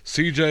it's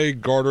CJ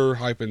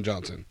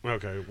Gardner-Johnson.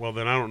 Okay, well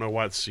then I don't know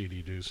why it's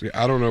CD Deuce. Yeah,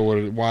 I don't know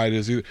why it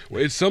is either.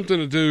 Well, it's something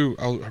to do.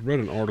 I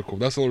read an article.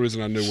 That's the only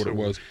reason I knew what it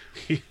was.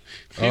 These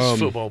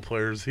football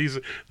players,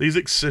 these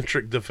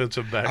eccentric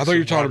defensive backs. I thought you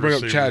were trying to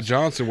bring up Chad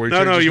Johnson, where he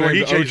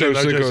changed his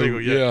name to Ocho Cinco.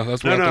 Yeah,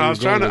 that's what I was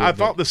trying to. I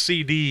thought the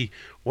CD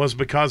was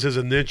because his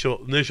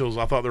initials.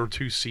 I thought there were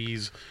 2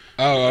 C's.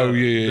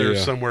 Yeah.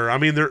 Somewhere. I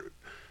mean,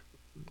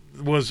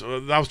 I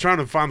was trying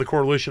to find the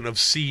correlation of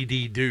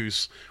CD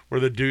Deuce,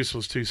 where the deuce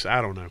was 2. I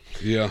don't know.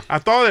 Yeah. I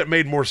thought it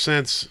made more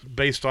sense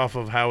based off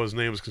of how his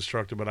name was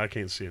constructed, but I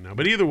can't see it now.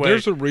 But either way,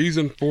 there's a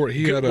reason for it.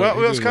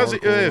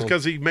 It's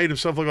because he made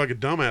himself look like a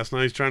dumbass.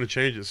 Now he's trying to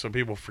change it so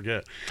people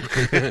forget.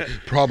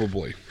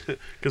 Probably.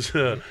 Because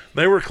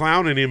they were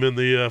clowning him in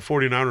the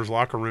 49ers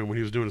locker room when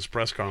he was doing his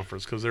press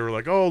conference because they were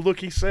like, "Oh,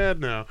 look, he's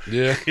sad now."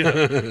 Yeah.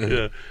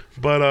 Yeah.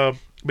 But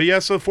yeah,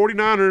 so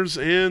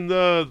 49ers and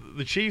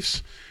the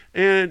Chiefs.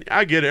 And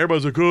I get it.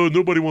 Everybody's like, oh,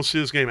 nobody wants to see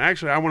this game.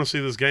 Actually, I want to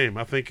see this game.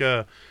 I think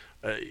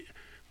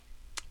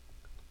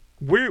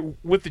we're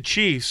with the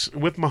Chiefs,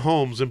 with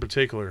Mahomes in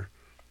particular,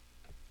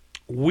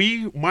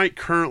 we might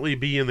currently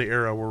be in the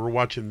era where we're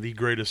watching the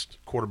greatest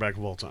quarterback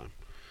of all time.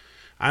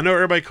 I know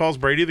everybody calls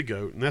Brady the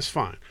GOAT, and that's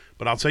fine.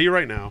 But I'll tell you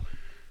right now,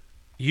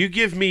 you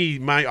give me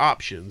my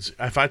options.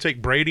 If I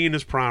take Brady in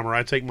his prime or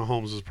I take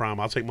Mahomes in his prime,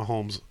 I'll take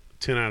Mahomes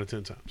 10 out of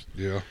 10 times.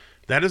 Yeah.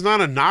 That is not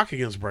a knock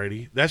against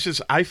Brady. That's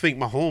just I think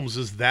Mahomes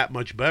is that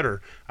much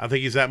better. I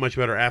think he's that much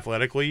better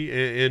athletically,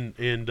 and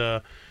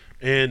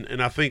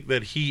I think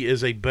that he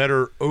is a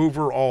better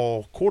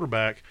overall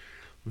quarterback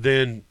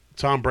than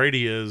Tom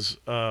Brady is.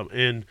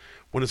 And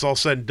when it's all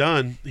said and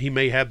done, he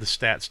may have the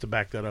stats to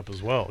back that up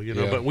as well. Yeah.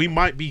 But we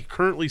might be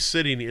currently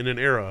sitting in an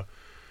era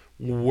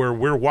where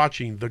we're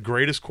watching the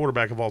greatest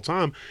quarterback of all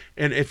time.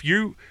 And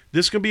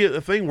this could be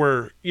a thing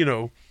where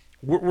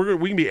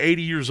we can be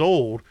 80 years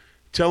old.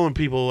 Telling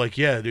people like,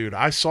 yeah, dude,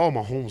 I saw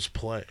Mahomes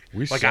play.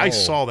 I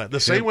saw that. The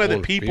same way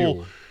that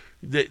people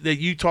that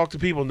you talk to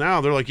people now,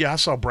 they're like, yeah, I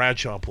saw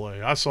Bradshaw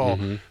play. I saw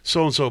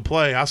so and so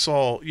play. I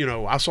saw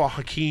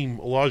Hakeem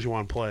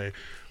Olajuwon play,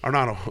 or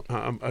not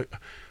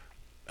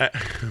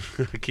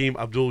Hakeem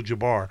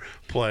Abdul-Jabbar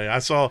play. I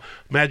saw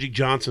Magic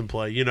Johnson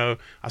play.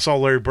 I saw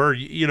Larry Bird.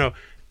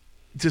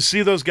 To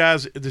see these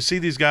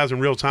guys in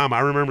real time. I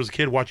remember as a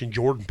kid watching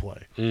Jordan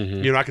play.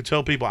 I could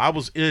tell people I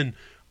was in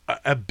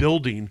a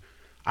building.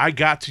 I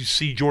got to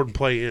see Jordan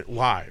play it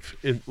live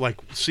and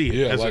see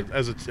it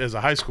as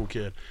a high school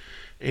kid,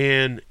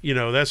 and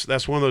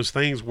that's one of those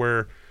things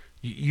where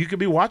you could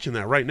be watching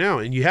that right now,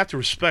 and you have to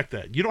respect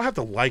that. You don't have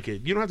to like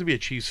it. You don't have to be a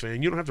Chiefs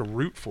fan. You don't have to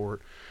root for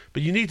it,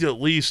 but you need to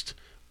at least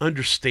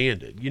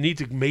understand it. You need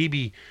to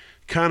maybe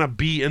kind of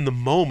be in the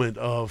moment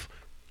of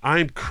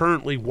I'm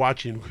currently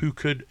watching who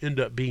could end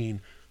up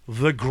being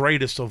the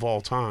greatest of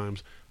all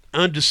times,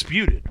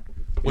 undisputed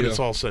when it's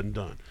all said and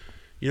done.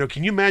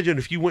 Can you imagine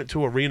if you went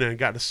to an arena and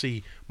got to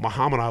see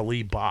Muhammad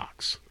Ali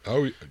box?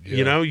 Oh,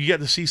 yeah. You got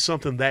to see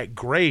something that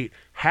great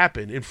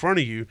happen in front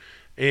of you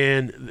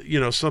and,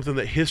 something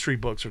that history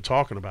books are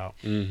talking about.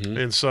 Mm-hmm.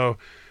 And so,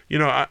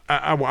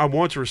 I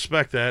want to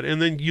respect that.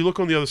 And then you look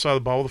on the other side of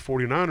the ball with the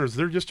 49ers,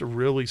 they're just a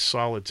really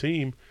solid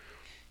team.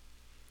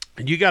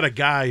 And you got a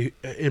guy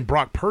in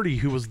Brock Purdy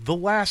who was the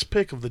last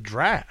pick of the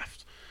draft.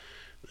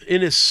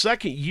 In his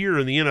second year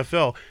in the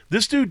NFL,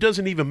 this dude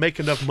doesn't even make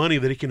enough money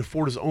that he can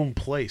afford his own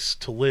place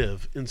to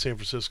live in San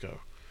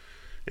Francisco.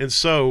 And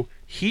so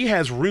he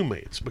has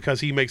roommates because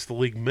he makes the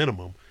league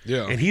minimum.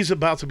 Yeah. And he's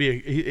about to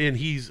be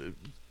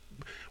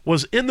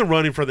was in the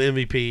running for the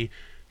MVP.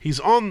 He's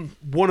on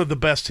one of the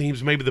best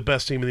teams, maybe the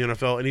best team in the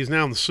NFL, and he's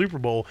now in the Super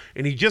Bowl,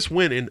 and he just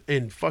went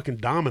and fucking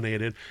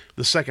dominated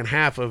the second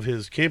half of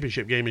his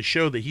championship game and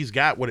showed that he's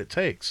got what it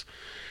takes.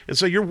 And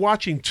so you're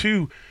watching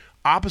two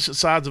opposite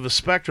sides of a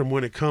spectrum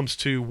when it comes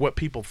to what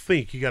people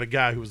think. You got a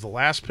guy who was the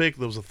last pick,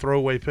 that was a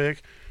throwaway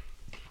pick.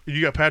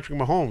 You got Patrick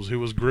Mahomes, who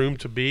was groomed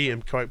to be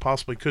and quite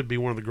possibly could be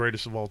one of the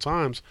greatest of all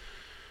times.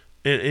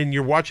 And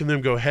you're watching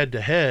them go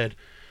head-to-head,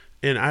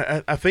 and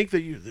I think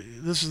that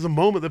this is the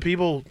moment that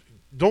people –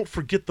 don't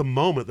forget the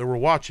moment that we're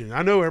watching.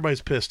 I know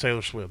everybody's pissed,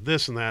 Taylor Swift,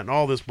 this and that, and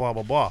all this blah,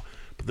 blah, blah.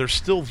 But there's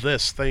still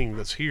this thing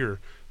that's here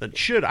that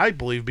should, I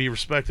believe, be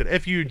respected.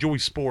 If you enjoy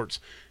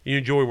sports, you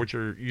enjoy what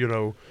you're,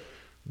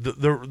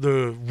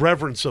 the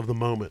reverence of the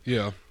moment.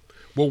 Yeah.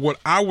 Well, what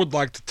I would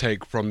like to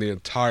take from the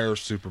entire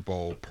Super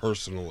Bowl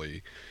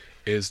personally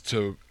is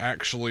to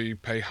actually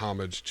pay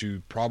homage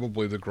to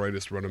probably the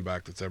greatest running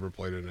back that's ever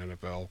played in the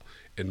NFL,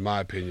 in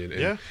my opinion.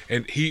 And,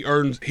 and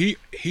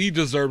he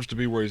deserves to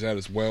be where he's at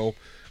as well.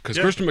 Because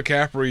Christian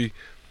McCaffrey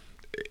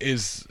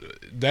he's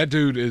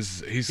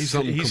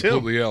something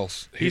completely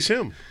else. He's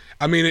him.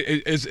 I mean,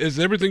 it's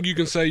everything you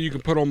can say you can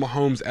put on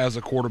Mahomes as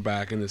a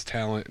quarterback and his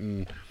talent.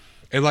 And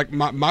like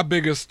my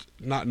biggest,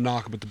 not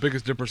knock, but the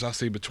biggest difference I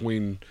see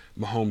between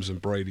Mahomes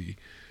and Brady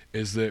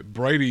is that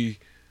Brady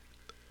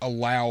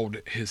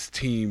allowed his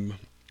team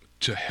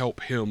to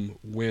help him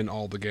win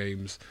all the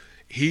games.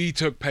 He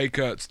took pay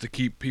cuts to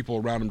keep people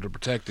around him to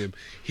protect him.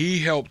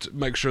 He helped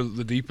make sure that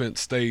the defense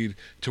stayed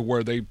to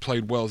where they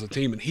played well as a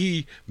team, and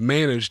he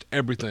managed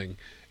everything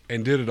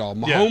and did it all.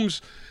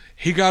 Mahomes,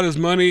 he got his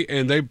money,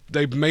 and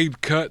they've made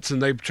cuts,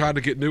 and they've tried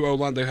to get new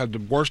O-line. They had the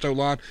worst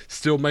O-line,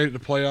 still made it to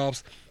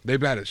playoffs. They've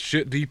had a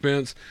shit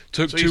defense.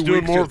 Took 2 weeks. He's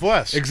doing more with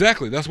less.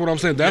 Exactly. That's what I'm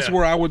saying. That's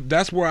where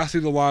I see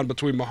the line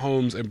between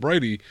Mahomes and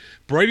Brady.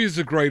 Brady's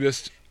the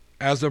greatest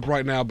as of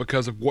right now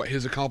because of what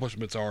his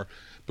accomplishments are,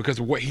 because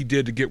of what he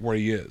did to get where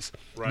he is.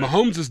 Right.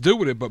 Mahomes is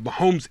doing it, but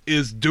Mahomes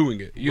is doing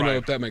it. You know,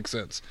 if that makes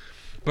sense.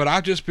 But I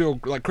just feel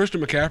like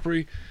Christian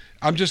McCaffrey,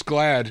 I'm just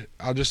glad,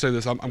 I'll just say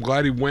this, I'm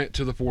glad he went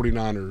to the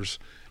 49ers.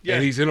 Yeah.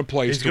 And he's in a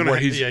place where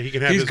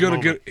he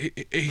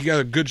got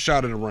a good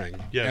shot in the ring.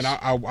 Yes. And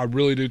I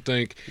really do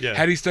think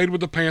had he stayed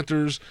with the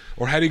Panthers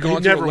or had he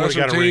gone to a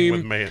lesser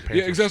team,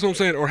 exactly what I'm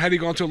saying, or had he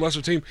gone to a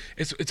lesser team,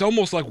 it's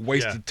almost like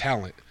wasted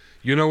talent.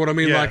 You know what I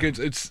mean? Yeah. Like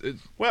it's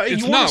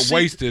not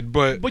wasted,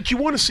 but you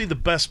want to see the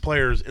best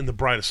players in the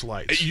brightest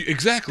lights.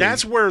 Exactly.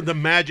 That's where the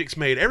magic's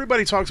made.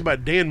 Everybody talks about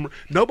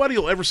nobody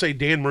will ever say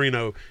Dan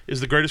Marino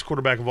is the greatest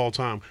quarterback of all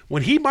time,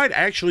 when he might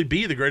actually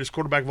be the greatest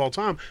quarterback of all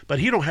time, but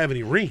he don't have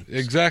any rings.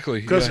 Exactly.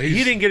 Because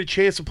he didn't get a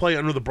chance to play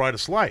under the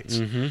brightest lights.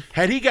 Mm-hmm.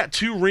 Had he got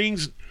 2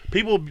 rings,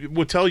 people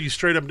would tell you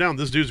straight up and down,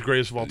 this dude's the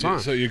greatest of all time.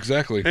 So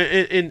exactly.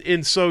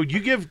 And so you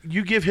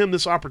give him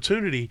this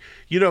opportunity,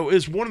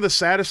 is one of the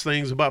saddest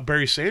things about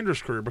Barry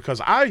Sanders' career,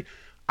 because I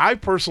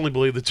personally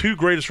believe the 2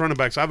 greatest running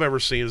backs I've ever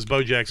seen is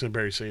Bo Jackson and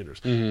Barry Sanders.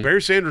 Mm-hmm.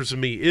 Barry Sanders to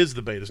me is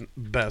the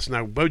best.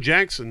 Now, Bo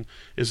Jackson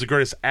is the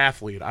greatest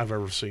athlete I've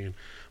ever seen.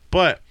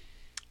 But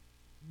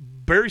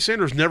Barry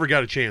Sanders never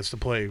got a chance to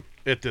play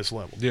at this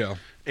level. Yeah.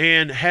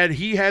 And had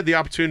he had the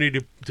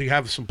opportunity to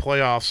have some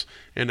playoffs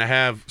and to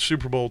have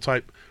Super Bowl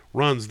type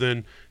runs,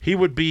 then he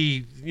would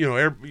be,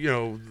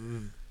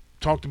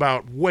 talked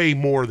about way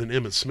more than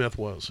Emmitt Smith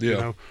was.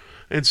 Yeah.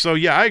 And so,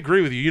 I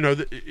agree with you.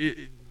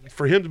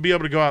 For him to be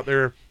able to go out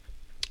there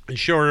and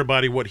show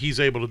everybody what he's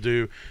able to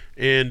do,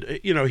 and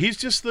he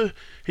just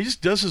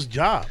does his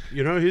job.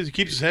 He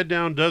keeps his head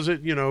down, does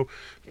it.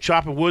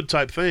 Chopping wood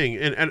type thing,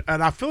 and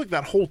I feel like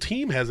that whole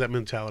team has that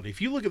mentality. If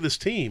you look at this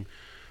team,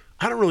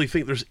 I don't really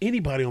think there's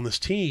anybody on this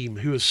team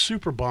who is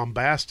super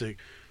bombastic,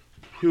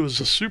 who is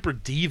a super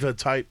diva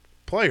type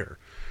player.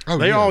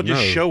 They all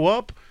just show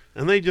up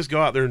and they just go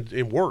out there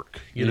and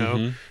work,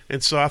 Mm-hmm.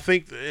 And so I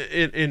think,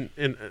 and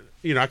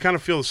I kind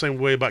of feel the same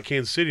way about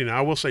Kansas City now.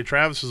 I will say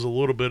Travis is a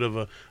little bit of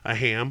a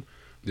ham,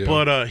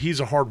 but he's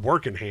a hard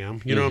working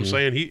ham. You know what I'm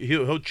saying?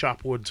 He'll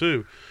chop wood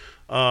too.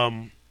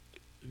 Tyreek's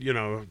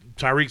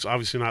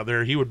obviously not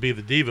there. He would be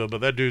the diva,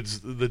 but that dude's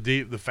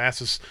the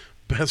fastest,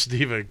 best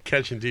diva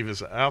catching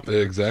divas out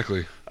there.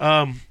 Exactly.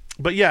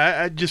 But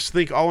I just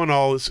think all in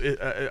all,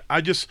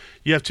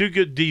 you have 2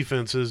 good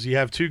defenses, you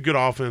have 2 good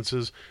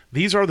offenses.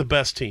 These are the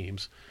best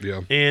teams.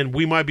 Yeah. And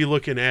we might be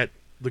looking at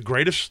the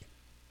greatest,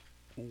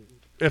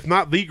 if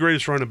not the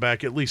greatest running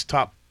back, at least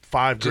top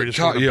 5 greatest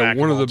running back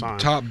one of the time.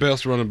 Top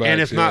best running backs.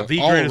 And if not the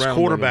greatest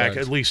quarterback,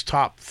 at least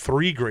top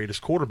 3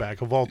 greatest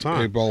quarterback of all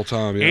time. Of all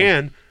time, yeah.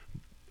 And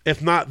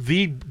if not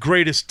the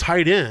greatest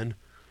tight end,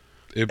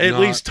 at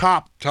least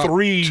top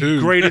 3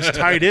 greatest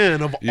tight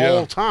end of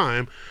all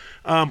time.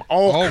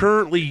 All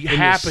currently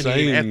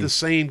happening at the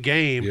same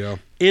game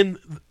in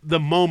the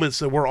moments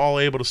that we're all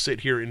able to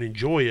sit here and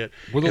enjoy it.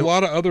 With a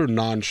lot of other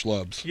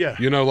non-schlubs. Yeah.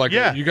 You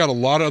got a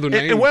lot of other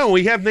names. And well,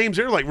 we have names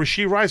there like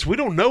Rashee Rice. We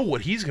don't know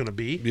what he's going to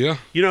be. Yeah.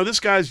 This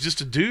guy's just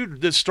a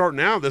dude that's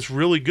starting out that's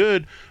really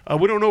good.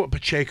 We don't know what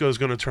Pacheco is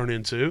going to turn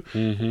into.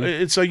 Mm-hmm.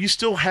 And so you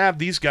still have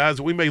these guys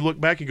that we may look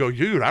back and go,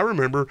 dude, I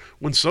remember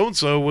when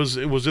so-and-so was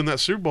in that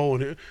Super Bowl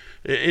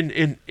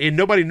and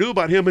nobody knew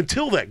about him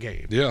until that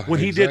game. Yeah, when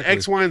he did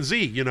X, Y, and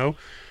Z,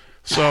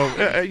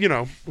 So,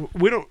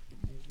 we don't.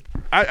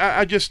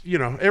 I just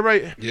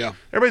everybody. Yeah.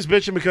 Everybody's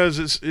bitching because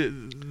it's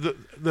the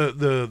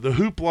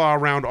hoopla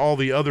around all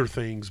the other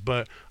things,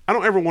 but I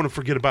don't ever want to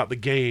forget about the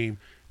game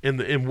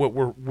and what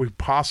we're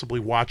possibly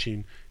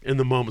watching in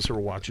the moments that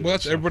we're watching. Well,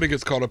 everybody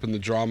gets caught up in the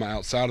drama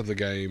outside of the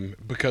game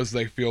because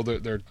they feel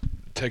that they're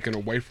taken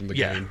away from the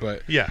game.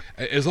 But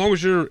as long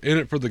as you're in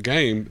it for the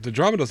game, the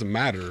drama doesn't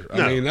matter.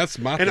 I mean, that's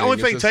my thing. And the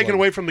only thing taken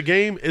away from the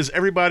game is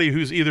everybody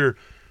who's either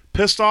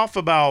pissed off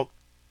about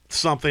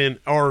something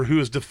or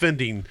who is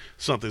defending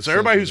something. So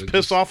everybody who's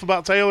pissed off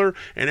about Taylor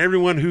and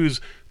everyone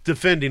who's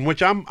defending,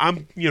 which I'm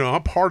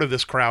part of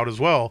this crowd as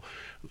well.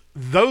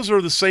 Those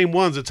are the same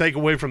ones that take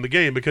away from the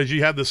game because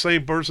you have the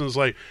same persons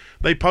like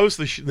they post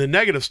the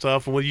negative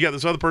stuff, and you got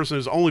this other person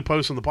who's only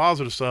posting the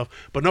positive stuff,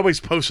 but nobody's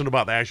posting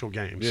about the actual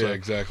game. Yeah,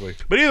 exactly.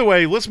 But either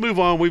way, let's move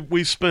on.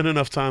 We've spent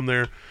enough time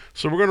there,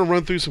 so we're going to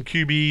run through some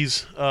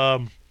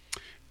QBs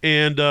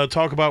and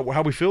talk about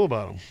how we feel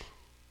about them.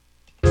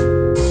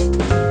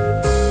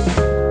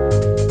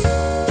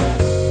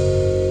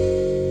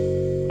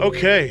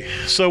 Okay,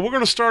 so we're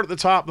going to start at the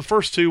top. The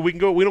first two, we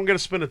don't get to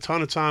spend a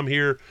ton of time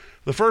here.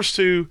 The first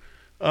two,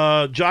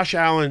 Josh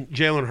Allen,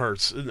 Jalen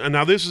Hurts. And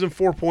now this is in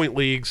 4-point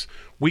leagues,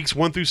 weeks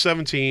 1 through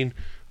 17.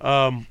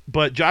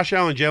 But Josh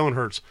Allen, Jalen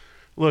Hurts.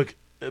 Look,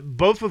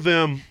 both of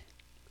them,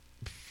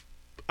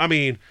 I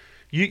mean,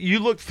 you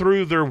look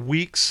through their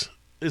weeks,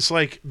 it's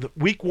like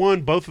week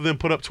 1, both of them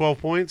put up 12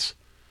 points.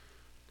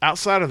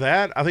 Outside of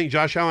that, I think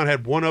Josh Allen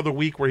had one other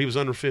week where he was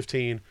under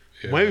 15.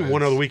 Yeah, maybe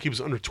one other week he was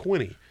under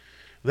 20.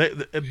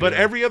 But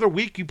every other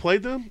week you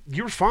played them,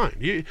 you were fine.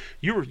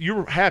 You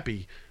were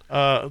happy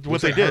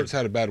what they did. Hurts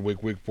had a bad week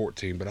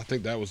 14, but I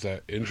think that was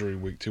that injury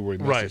week too where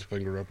he messed his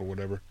finger up or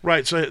whatever.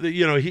 Right. So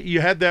you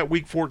had that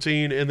week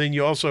 14, and then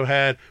you also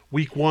had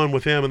week 1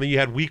 with him, and then you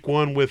had week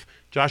 1 with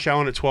Josh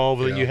Allen at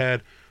 12, and then you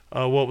had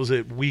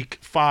week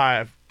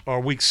 5 or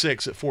week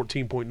 6 at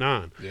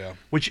 14.9. Yeah.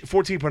 Which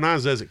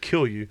 14.9 doesn't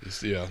kill you.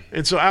 Yeah.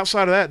 And so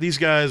outside of that, these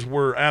guys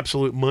were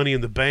absolute money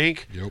in the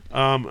bank.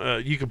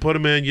 Yep. You could put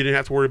them in. You didn't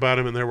have to worry about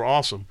them, and they were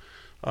awesome.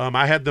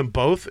 I had them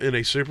both in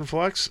a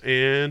Superflex,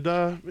 and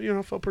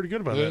I felt pretty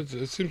good about that.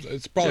 It seems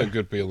it's probably a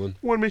good feeling.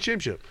 Won me a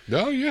championship.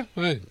 Oh yeah,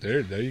 hey,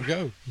 there you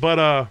go. But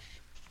all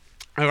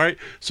right.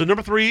 So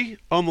number 3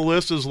 on the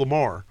list is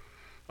Lamar.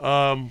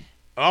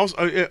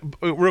 Also,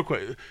 real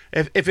quick,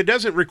 if it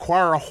doesn't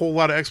require a whole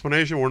lot of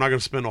explanation, we're not going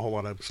to spend a whole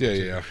lot of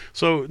explanation. Yeah.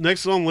 So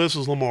next on the list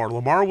is Lamar.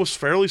 Lamar was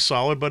fairly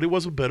solid, but it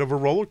was a bit of a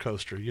roller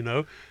coaster. You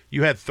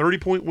had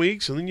 30-point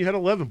weeks, and then you had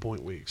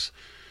 11-point weeks.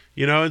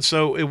 And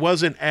so it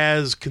wasn't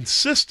as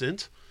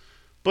consistent,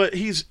 but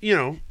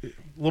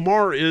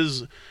Lamar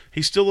he's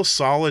still a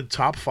solid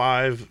top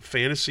 5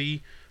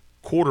 fantasy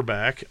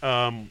quarterback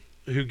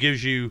who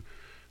gives you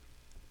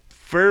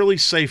fairly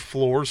safe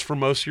floors for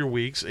most of your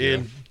weeks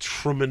and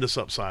tremendous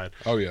upside.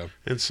 Oh, yeah.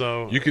 And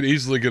so you could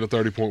easily get a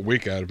 30-point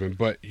week out of him,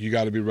 but you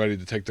got to be ready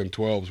to take them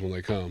 12s when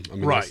they come. I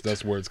mean,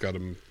 that's where it's got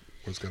to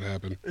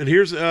happen. And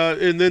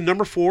and then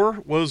number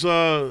 4 was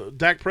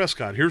Dak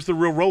Prescott. Here's the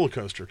real roller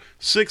coaster.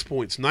 6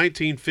 points,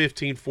 19,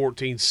 15,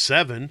 14,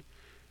 7,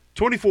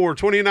 24,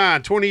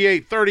 29,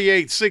 28,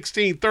 38,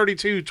 16,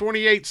 32,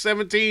 28,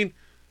 17,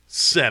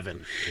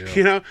 7.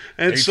 Yeah.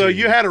 And 18. So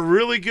you had a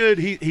really good.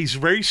 He's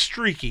very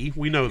streaky.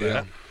 We know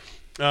that.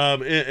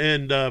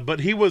 Yeah.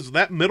 But he was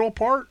that middle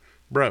part,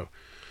 bro.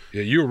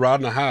 Yeah, you were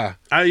riding a high.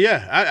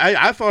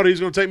 I thought he was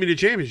going to take me to the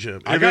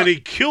championship, and then he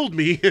killed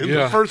me in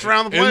the first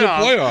round of the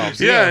playoffs.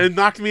 And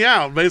knocked me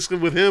out basically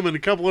with him and a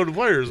couple other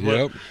players.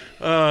 But,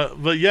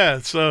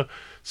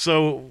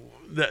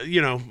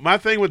 my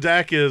thing with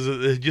Dak is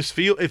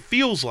it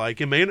feels like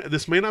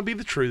this may not be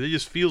the truth. It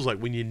just feels like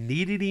when you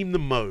needed him the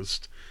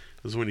most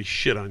is when he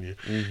shit on you.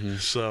 Mm-hmm.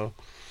 So,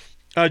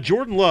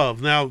 Jordan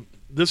Love. Now,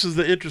 this is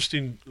the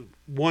interesting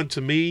one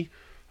to me.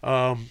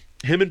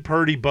 Him and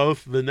Purdy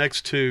both the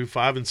next 2,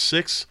 5 and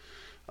 6.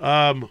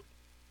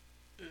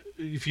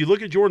 If you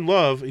look at Jordan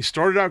Love, he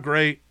started out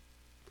great,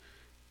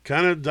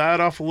 kind of died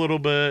off a little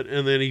bit,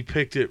 and then he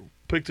picked it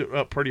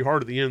up pretty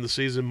hard at the end of the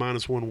season,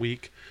 minus 1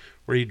 week,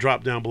 where he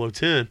dropped down below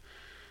 10.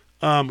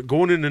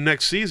 Going into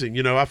next season,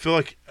 I feel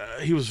like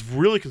he was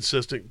really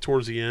consistent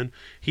towards the end.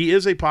 He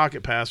is a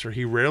pocket passer.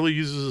 He rarely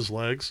uses his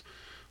legs,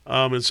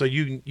 and so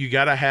you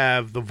got to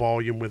have the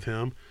volume with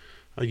him.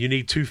 You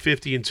need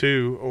 250 and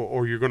 2,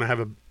 or you're going to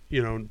have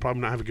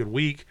probably not have a good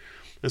week.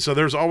 And so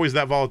there's always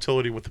that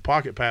volatility with the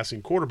pocket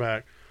passing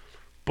quarterback.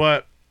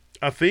 But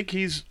I think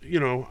he's,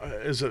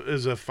 as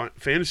a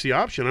fantasy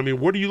option. I mean,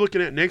 what are you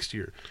looking at next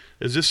year?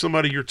 Is this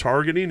somebody you're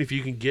targeting if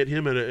you can get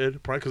him at a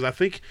price? Because I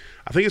think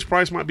his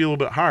price might be a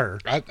little bit higher.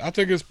 I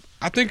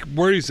think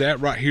where he's at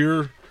right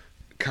here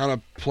kind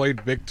of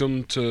played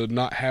victim to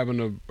not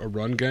having a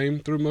run game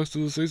through most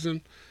of the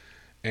season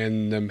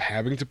and them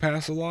having to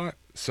pass a lot.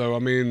 So, I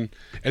mean,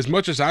 as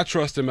much as I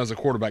trust him as a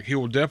quarterback, he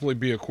will definitely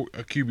be a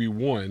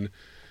QB1.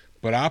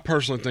 But I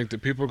personally think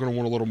that people are going to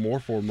want a little more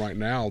for him right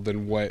now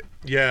than what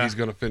he's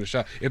going to finish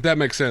out. If that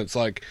makes sense.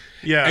 Like,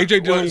 A.J.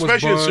 Dillon was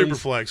especially Buns. in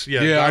Superflex. Yeah,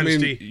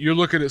 Dynasty. I mean, you're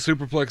looking at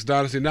Superflex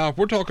Dynasty. Now, if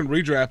we're talking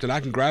redraft and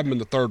I can grab him in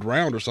the third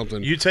round or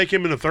something. You take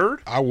him in the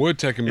third? I would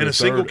take him in a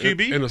single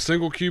QB? In a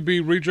single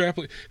QB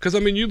redraft. Because,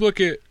 I mean, you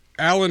look at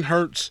Allen,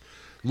 Hurts,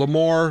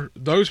 Lamar,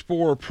 those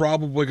four are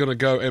probably going to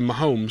go, and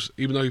Mahomes,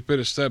 even though he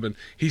finished 7,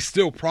 he's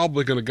still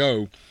probably going to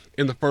go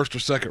in the first or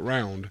second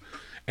round.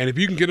 And if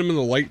you can get him in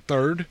the late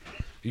third,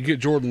 you get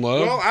Jordan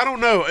Love. Well, I don't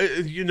know.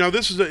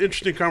 This is an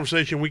interesting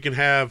conversation we can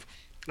have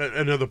at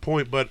another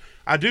point, but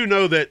I do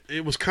know that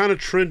it was kind of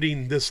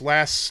trending this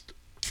last,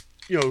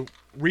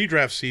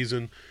 redraft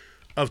season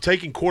of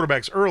taking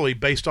quarterbacks early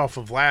based off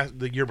of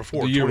the year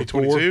before,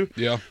 2022.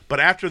 Yeah. But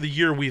after the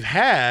year we've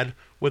had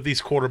with these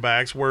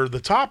quarterbacks, where the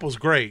top was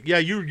great. Yeah,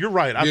 you're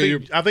right.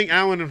 I think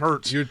Allen and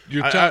Hurts. They're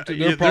going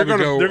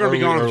to be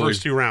gone in the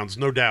first 2 rounds,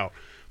 no doubt.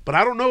 But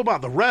I don't know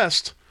about the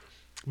rest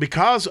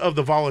because of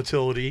the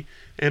volatility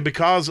and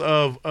because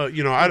of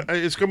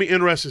it's going to be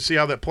interesting to see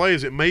how that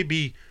plays. It may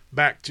be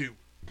back to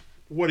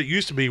what it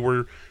used to be,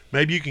 where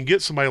maybe you can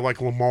get somebody like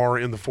Lamar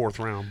in the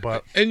 4th round.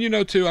 But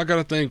too, I got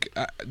to think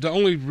the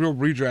only real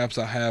redrafts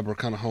I have are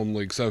kind of home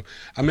league. So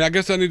I mean, I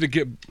guess I need to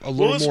get a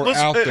little more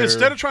out there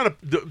instead of trying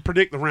to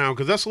predict the round,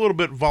 because that's a little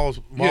bit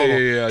volatile.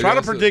 Try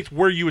to predict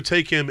where you would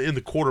take him in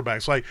the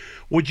quarterbacks. Like,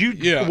 would you?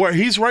 Yeah. Where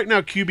he's right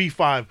now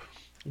QB5.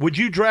 Would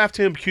you draft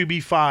him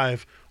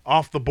QB5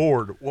 off the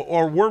board,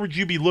 or where would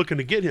you be looking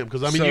to get him?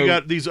 Because, I mean, you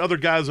got these other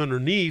guys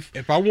underneath.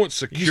 If I want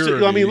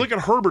security. Look at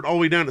Herbert all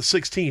the way down to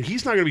 16.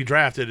 He's not going to be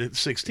drafted at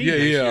 16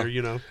 next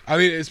year, I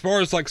mean, as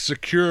far as, like,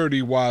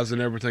 security-wise and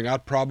everything,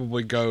 I'd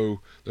probably go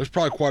 – there's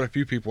probably quite a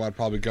few people I'd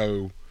probably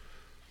go –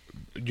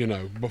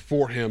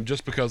 before him,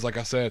 just because, like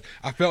I said,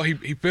 I felt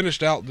he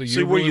finished out the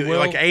year really well.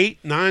 Like 8,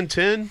 9,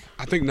 10?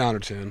 I think 9 or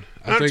 10.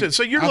 9 or 10.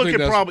 So you're looking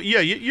probably,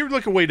 you're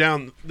looking way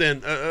down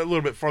then, a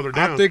little bit farther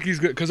down. I think he's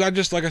good because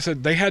like I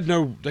said, they had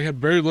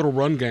very little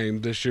run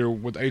game this year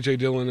with A.J.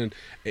 Dillon, and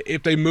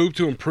if they move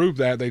to improve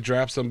that, they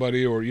draft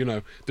somebody, or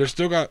they're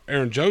still got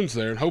Aaron Jones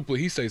there, and hopefully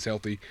he stays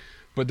healthy,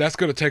 but that's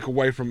going to take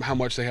away from how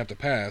much they have to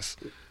pass.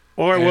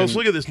 All right, well, let's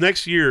look at this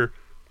next year.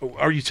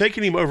 Are you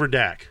taking him over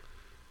Dak?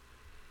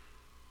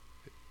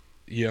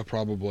 Yeah,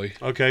 probably.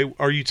 Okay.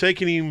 Are you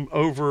taking him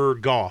over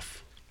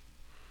Goff?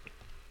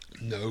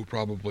 No,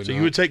 probably not. So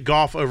you would take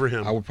Goff over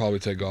him? I would probably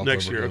take Goff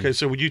next over year. him. Okay,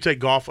 so would you take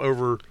Goff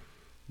over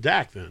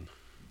Dak then?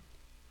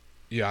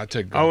 Yeah, I'd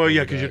take Goff over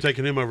yeah, because you're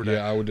taking him over Dak.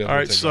 Yeah, I would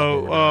definitely take Goff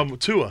over Dak. All right, so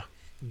Tua.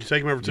 You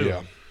take him over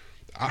Tua?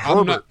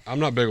 Yeah. I'm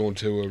not big on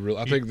Tua, really.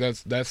 I think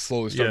that's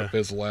slowly starting to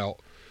fizzle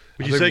out.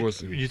 Would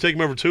you take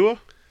him over Tua?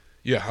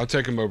 Yeah, I'll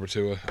take him over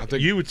Tua. I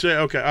think you would say,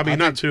 okay. I mean,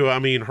 not Tua. I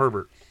mean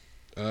Herbert.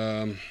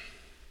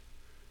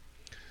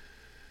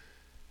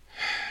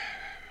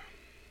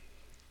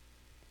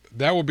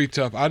 That would be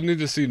tough. I'd need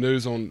to see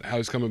news on how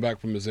he's coming back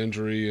from his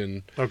injury,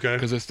 and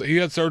because he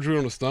had surgery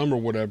on his thumb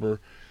or whatever.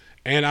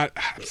 And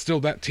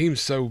that team's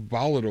so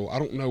volatile. I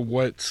don't know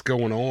what's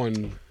going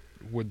on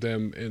with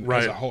them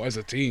as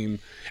a team.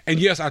 And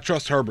yes, I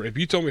trust Herbert. If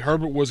you told me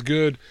Herbert was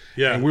good,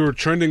 and we were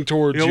trending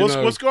towards,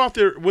 let's go off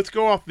there. Let's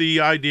go off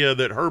the idea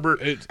that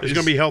Herbert is going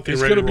to be healthy.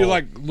 It's going to be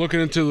like looking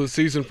into the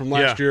season from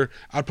last year.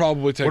 I'd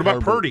probably take. What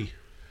about Herbert. Purdy?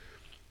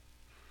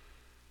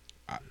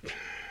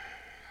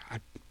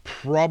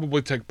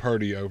 Probably take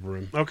Purdy over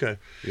him. Okay.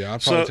 Yeah,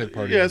 I'd probably take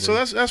Purdy over him. So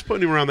that's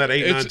putting him around that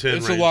 8, 9, 10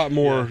 It's range. a lot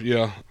more,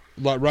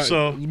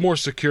 more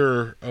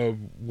secure of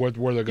where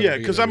they're going to be. Yeah,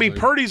 because, I mean,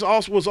 Purdy's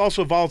was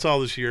also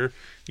volatile this year.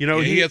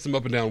 He had some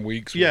up and down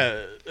weeks.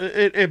 Yeah,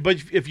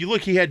 but if you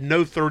look, he had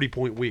no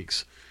 30-point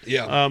weeks.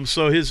 Yeah.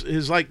 So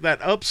his like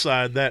that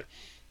upside, that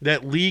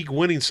league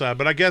winning side,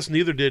 but I guess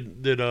neither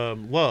did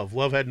Love.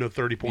 Love had no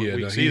 30-point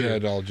weeks either. He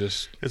had all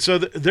just. And so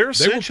they're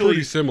essentially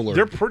pretty similar.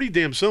 They're pretty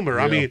damn similar.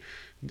 Yeah. I mean,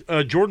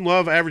 Jordan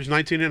Love averaged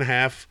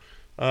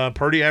 19.5.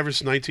 Purdy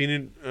averaged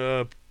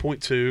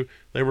 19.2.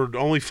 They were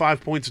only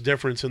 5 points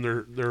difference in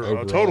their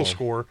total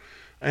score.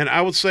 And I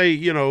would say,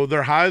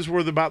 their highs were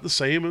about the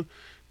same.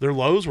 Their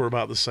lows were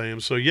about the same.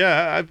 So,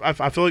 yeah,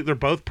 I feel like they're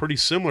both pretty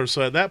similar.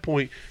 So, at that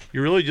point,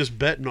 you're really just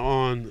betting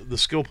on the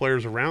skill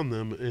players around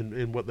them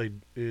and what you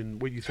think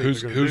they're going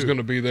to do. Who's going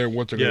to be there,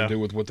 what they're going to do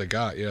with what they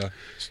got, yeah.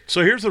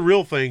 So, here's the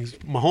real thing.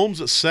 Mahomes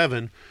at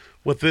 7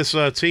 with this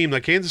team. Now,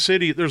 Kansas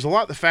City, there's a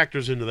lot that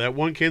factors into that.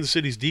 One, Kansas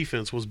City's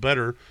defense was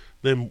better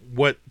than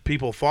what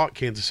people thought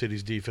Kansas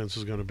City's defense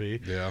was going to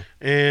be. Yeah.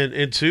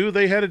 And two,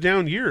 they had a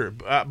down year.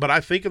 But I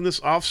think in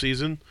this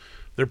offseason,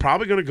 they're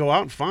probably going to go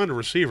out and find a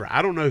receiver.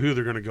 I don't know who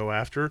they're going to go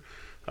after.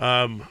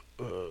 I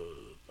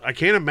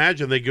can't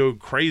imagine they go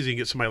crazy and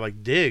get somebody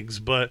like Diggs,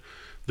 but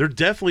they're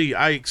definitely.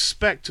 I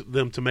expect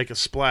them to make a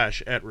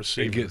splash at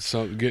receiver.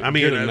 And get a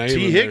name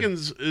T.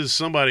 Higgins is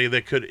somebody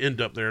that could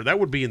end up there. That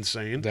would be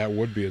insane. That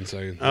would be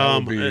insane.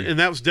 And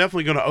that was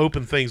definitely going to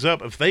open things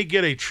up. If they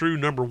get a true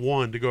number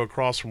one to go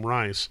across from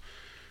Rice,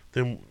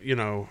 then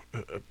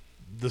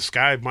the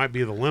sky might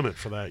be the limit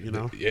for that.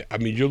 Yeah, I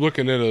mean, you're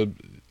looking at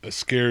a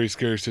scary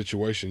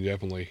situation,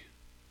 definitely.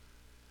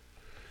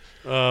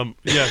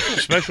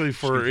 Especially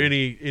for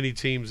any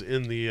teams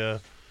in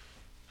the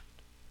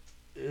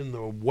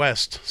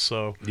West.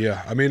 So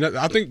yeah, I mean,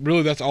 I think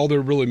really that's all they're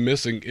really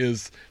missing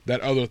is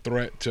that other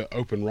threat to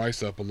open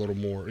Rice up a little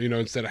more.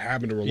 Instead of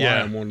having to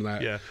rely on one of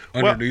that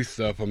underneath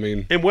stuff. I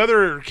mean, and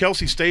whether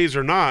Kelsey stays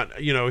or not,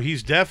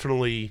 he's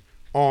definitely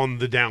on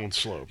the down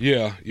slope.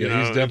 Yeah,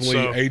 he's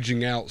definitely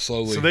aging out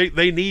slowly. So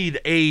they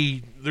need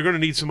they're going to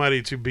need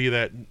somebody to be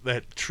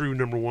that true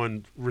number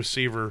one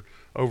receiver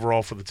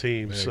overall for the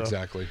team. Yeah, so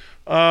exactly.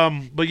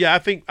 But yeah, I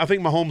think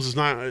Mahomes is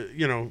not.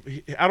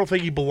 I don't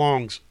think he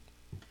belongs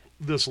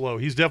this low.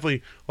 He's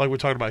definitely, like we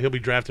talked about, he'll be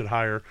drafted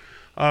higher.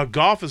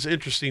 Goff is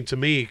interesting to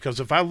me because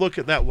if I look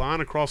at that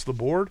line across the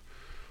board,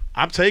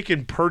 I'm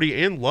taking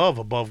Purdy and Love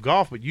above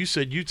Goff. But you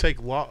said you take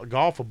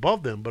Goff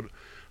above them. But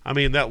I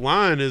mean that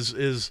line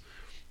is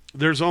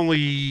there's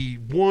only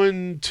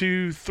 1,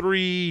 2,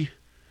 3,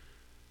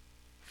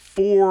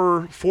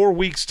 4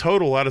 weeks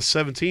total out of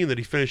 17 that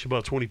he finished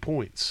above 20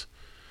 points.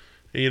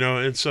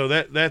 And so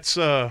that's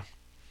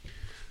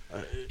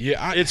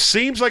it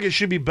seems like it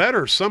should be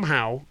better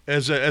somehow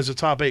as a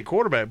top 8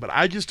 quarterback, but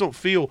I just don't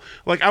feel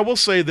like. I will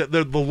say that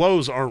the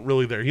lows aren't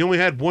really there. He only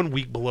had 1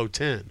 week below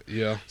 10.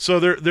 Yeah. So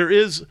there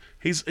is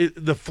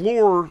the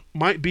floor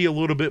might be a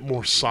little bit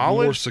more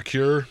solid, more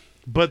secure,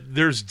 but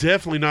there's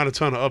definitely not a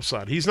ton of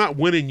upside. He's not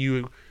winning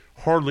you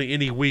hardly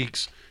any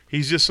weeks.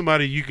 He's just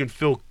somebody you can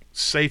feel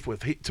safe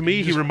with. To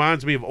me, he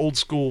reminds me of old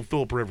school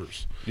Phillip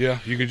Rivers. Yeah,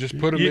 you could just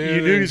put him in.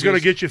 You knew he's going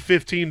to get you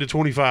 15 to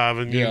 25,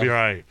 and you'd be all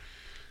right.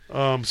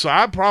 So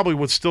I probably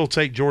would still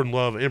take Jordan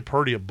Love and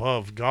Purdy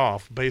above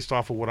Goff based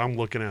off of what I'm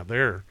looking at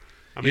there.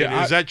 I mean,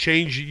 does that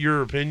change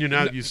your opinion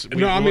now?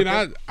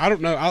 I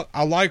don't know.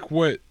 I like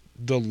what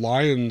the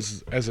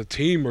Lions as a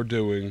team are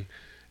doing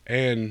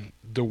and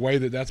the way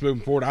that's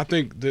moving forward. I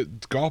think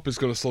that Goff is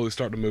going to slowly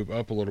start to move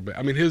up a little bit.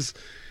 I mean, his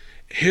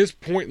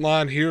point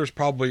line here is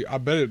probably, I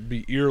bet it'd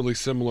be eerily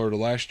similar to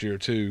last year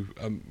too,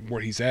 where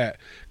he's at,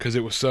 because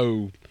it was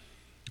so.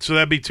 So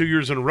that'd be 2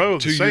 years in a row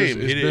the same.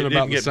 It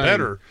didn't get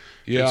better.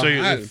 Yeah.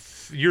 And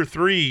so year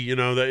 3,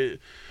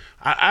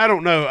 I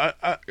don't know.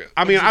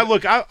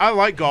 I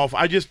like Goff.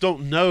 I just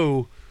don't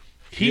know.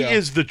 He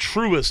is the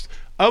truest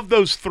of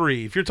those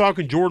 3. If you're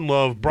talking Jordan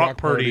Love, Brock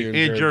Purdy,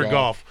 and Jared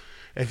Goff,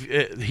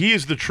 he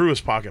is the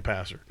truest pocket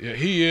passer. Yeah,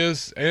 he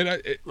is.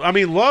 And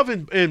Love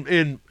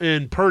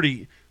and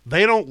Purdy,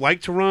 they don't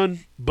like to run,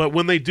 but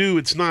when they do,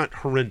 it's not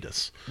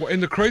horrendous. Well,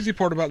 and the crazy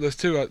part about this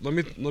too, let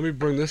me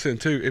bring this in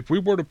too. If we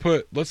were to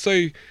put, let's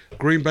say,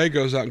 Green Bay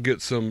goes out and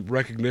gets some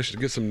recognition,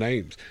 get some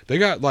names, they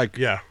got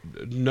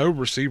no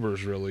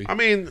receivers really. I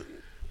mean,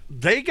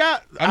 they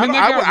got.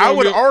 I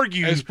would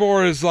argue as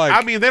far as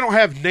they don't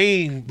have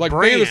name like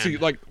brand.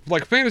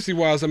 fantasy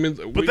wise.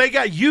 But they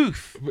got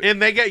youth,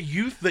 and they got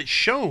youth that's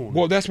shown.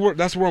 Well, that's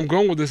where I'm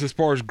going with this as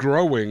far as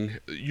growing.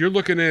 You're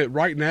looking at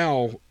right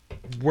now.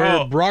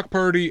 Where Brock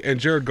Purdy and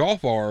Jared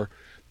Goff are,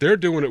 they're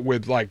doing it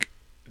with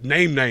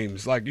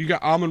names. Like you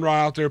got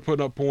Amon-Ra out there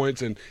putting up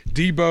points and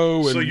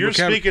Debo. And so you're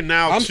speaking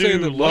now. I'm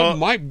saying that Love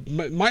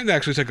might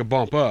actually take a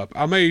bump up.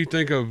 I may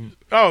think of.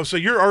 Oh, so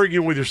you're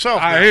arguing with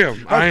yourself now. I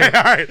am. All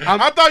right.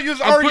 I thought you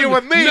was arguing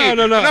with me.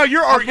 No. No,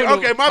 you're arguing.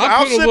 Okay,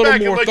 I'll sit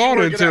back and let you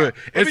work it out.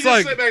 It's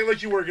like sit back and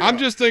let you work it out. I'm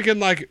just thinking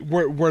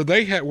where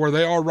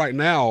they are right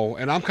now,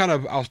 and I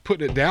was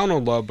putting it down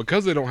on Love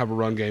because they don't have a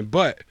run game,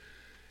 but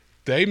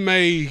they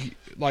may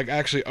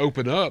actually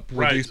open up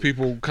where these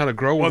people kind of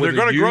grow. Well, they're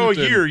going to grow a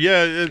year,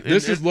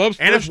 This is Love's first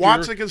year. And if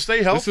Watson can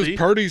stay healthy. This is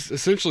Purdy's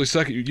essentially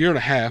second year and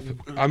a half.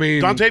 I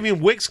mean, Dontavian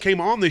Wicks came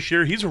on this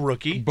year. He's a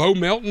rookie. Bo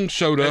Melton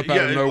showed up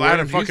out of nowhere. Out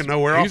of fucking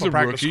nowhere off the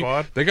practice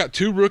squad. They got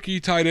 2 rookie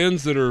tight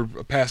ends that are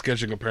pass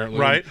catching apparently.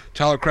 Right.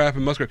 Tyler Kraft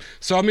and Musgrave.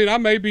 So, I mean, I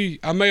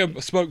may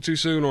have spoke too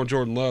soon on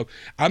Jordan Love.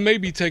 I may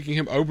be taking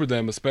him over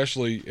them,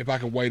 especially if I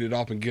can wait it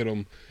off and get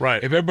him.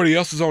 Right. If everybody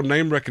else is on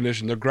name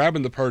recognition, they're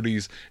grabbing the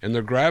Purdys and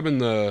they're grabbing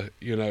the,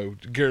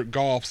 Garrett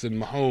Goffs and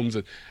Mahomes,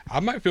 and I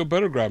might feel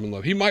better grabbing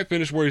Love. He might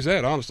finish where he's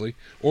at, honestly,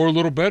 or a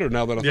little better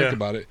now that I think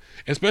about it.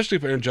 Especially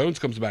if Aaron Jones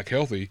comes back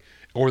healthy,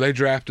 or they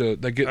get.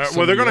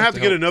 Well, they're going to have to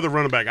get another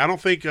running back. I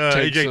don't think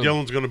AJ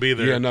Dillon's going to be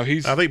there. Yeah, no,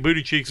 I think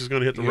Booty Cheeks is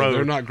going to hit the road.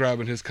 They're not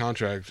grabbing his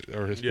contract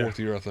or his 4th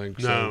year, I think.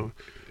 No. So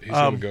he's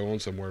going to go on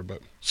somewhere.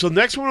 But so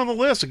next one on the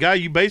list, a guy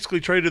you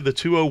basically traded the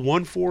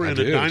 201 for in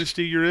a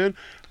dynasty you're in.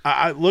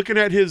 Looking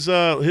at his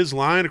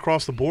line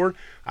across the board,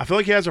 I feel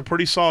like he has a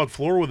pretty solid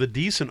floor with a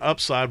decent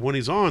upside when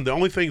he's on. The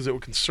only things that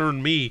would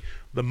concern me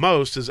the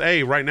most is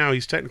right now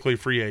he's technically a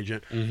free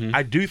agent. Mm-hmm.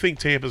 I do think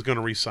Tampa's going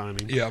to re-sign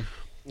him. Yeah.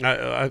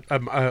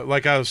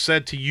 like I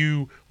said to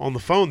you on the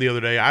phone the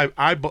other day,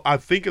 I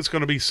think it's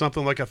going to be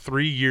something like a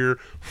 3-year,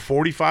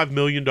 $45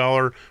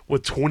 million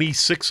with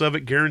 26 of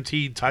it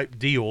guaranteed type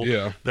deal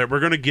that we're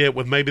going to get,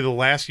 with maybe the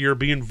last year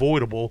being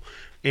voidable,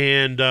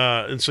 and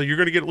so you're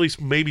going to get at least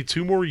maybe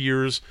 2 more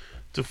years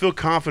to feel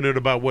confident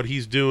about what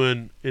he's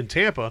doing in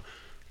Tampa.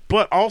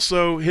 But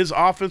also his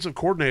offensive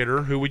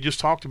coordinator, who we just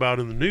talked about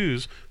in the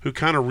news, who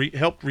kind of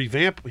helped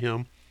revamp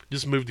him,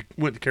 just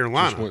went to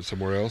Carolina. Just went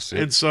somewhere else.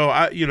 Yeah. And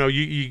so,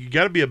 you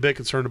got to be a bit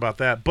concerned about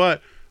that.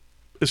 But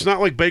it's not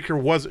like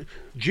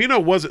Geno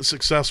wasn't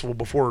successful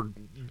before,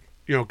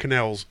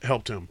 Canales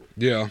helped him.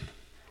 Yeah.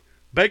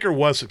 Baker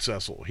was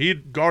successful.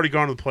 He'd already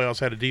gone to the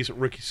playoffs, had a decent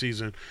rookie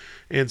season.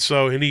 And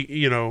so,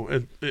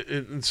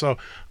 so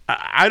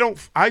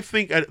I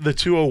think the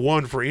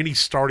 201 for any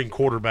starting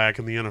quarterback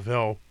in the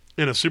NFL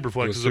in a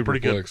Superflex is a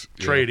pretty good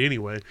trade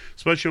anyway,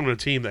 especially on a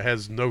team that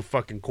has no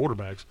fucking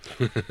quarterbacks.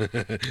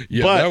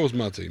 That was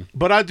my team.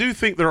 But I do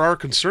think there are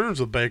concerns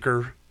with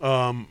Baker,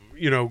 going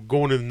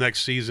into the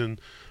next season,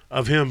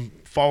 of him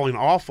falling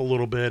off a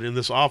little bit in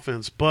this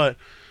offense. But,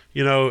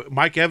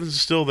 Mike Evans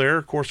is still there.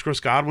 Of course, Chris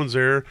Godwin's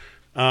there.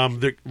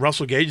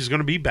 Russell Gage is going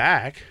to be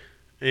back.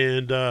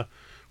 And,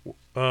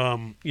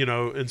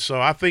 and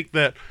so I think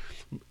that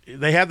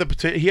they have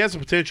he has the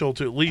potential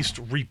to at least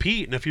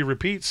repeat. And if he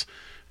repeats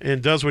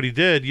and does what he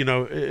did,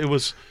 it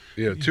was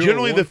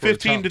generally the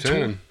 15 to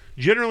 20.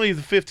 Generally,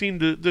 the 15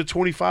 to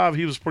 25,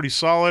 he was pretty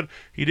solid.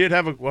 He did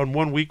have on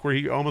 1 week where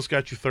he almost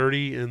got you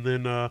 30, and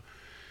then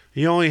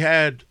he only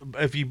had,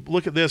 if you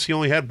look at this, he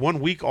only had 1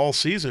 week all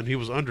season. He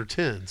was under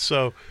 10.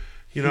 So,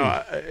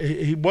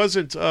 he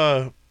wasn't.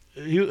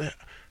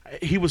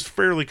 He was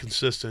fairly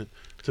consistent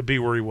to be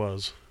where he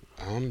was.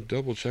 I'm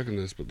double checking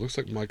this, but it looks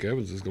like Mike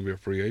Evans is going to be a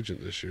free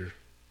agent this year.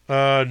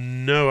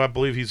 No, I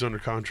believe he's under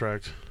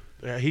contract.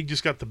 He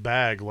just got the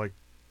bag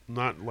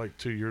not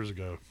 2 years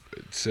ago.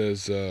 It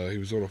says he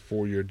was on a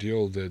 4-year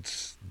deal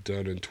that's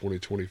done in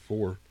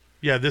 2024.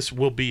 Yeah, this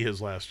will be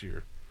his last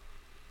year.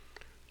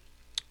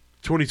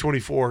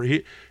 2024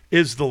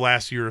 is the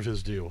last year of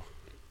his deal.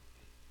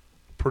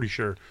 Pretty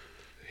sure.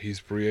 He's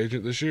free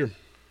agent this year.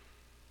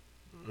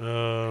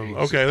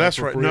 Okay, that's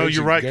right. No,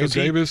 you're right, because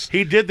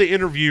he did the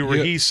interview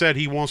where he said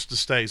he wants to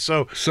stay.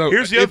 So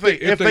here's the other thing: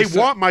 if they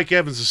want Mike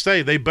Evans to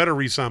stay, they better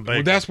re-sign Baker.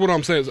 Well, that's what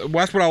I'm saying.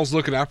 That's what I was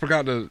looking at. I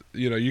forgot to,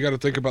 you got to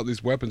think about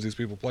these weapons these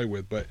people play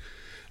with. But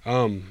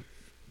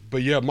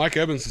yeah, Mike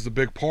Evans is a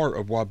big part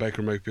of why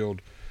Baker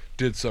Mayfield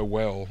did so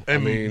well.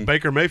 And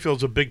Baker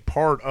Mayfield's a big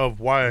part of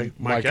why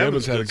Mike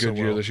Evans had a good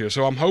year this year.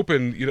 So I'm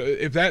hoping,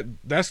 if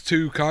that's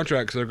 2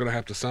 contracts they're going to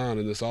have to sign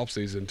in this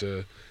offseason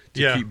to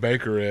keep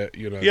Baker at,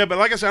 Yeah, but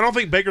like I said, I don't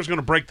think Baker's going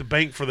to break the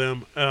bank for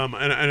them.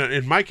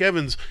 And Mike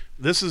Evans,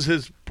 this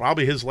is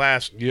probably his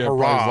last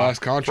hurrah, his last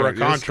contract.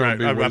 For a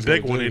contract, a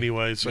big one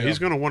anyway. So he's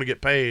going to want to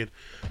get paid.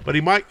 But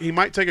he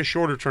might take a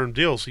shorter term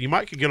deal. So you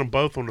might could get them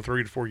both on a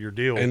 3 to 4 year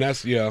deal. And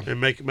that's and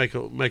make a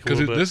little bit. Because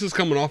this is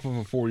coming off of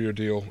a 4-year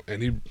deal,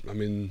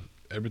 and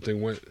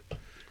everything went.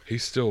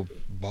 He's still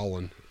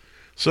balling.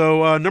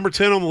 So number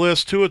 10 on the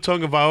list, Tua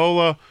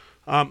Tagovailoa.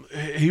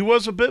 He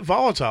was a bit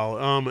volatile.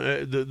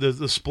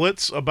 The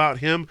splits about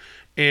him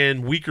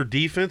and weaker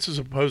defenses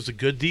opposed to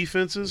good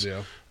defenses.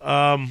 Yeah.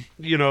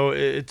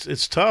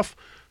 It's tough.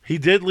 He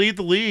did lead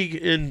the league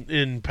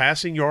in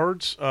passing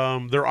yards.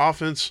 Their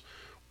offense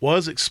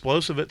was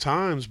explosive at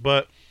times,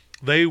 but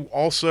they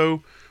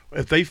also,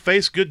 if they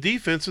faced good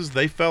defenses,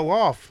 they fell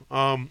off,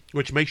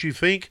 which makes you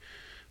think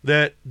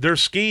that their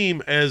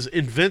scheme, as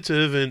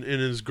inventive and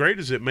as great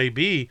as it may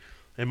be,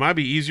 it might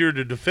be easier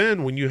to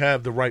defend when you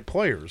have the right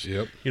players.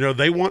 Yep.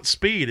 They want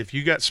speed. If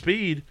you got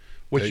speed,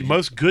 which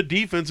most good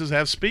defenses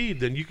have speed,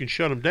 then you can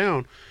shut them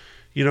down.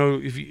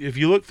 If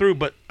you look through.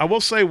 But I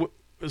will say,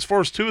 as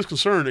far as Tua is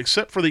concerned,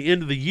 except for the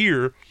end of the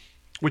year,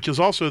 which is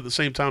also at the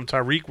same time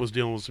Tyreek was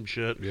dealing with some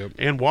shit,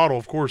 and Waddle,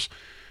 of course,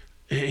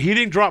 he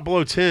didn't drop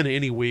below 10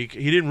 any week.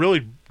 He didn't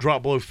really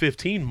drop below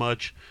 15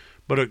 much,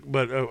 but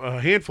a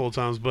handful of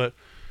times. But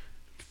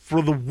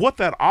for what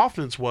that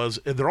offense was,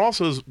 there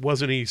also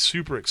wasn't any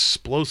super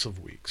explosive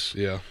weeks.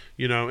 Yeah.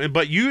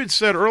 But you had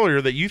said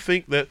earlier that you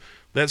think that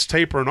that's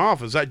tapering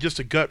off. Is that just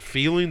a gut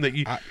feeling that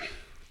you? I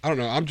don't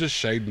know. I'm just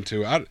shading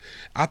to it.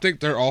 I think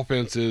their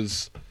offense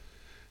is.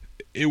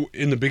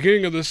 In the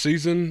beginning of this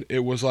season, it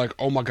was like,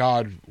 oh my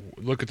God,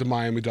 look at the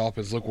Miami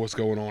Dolphins. Look what's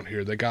going on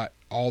here. They got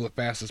all the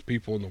fastest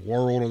people in the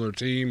world on their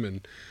team,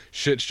 and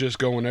shit's just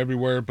going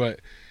everywhere.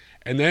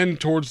 And then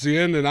towards the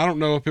end, and I don't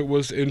know if it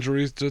was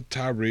injuries to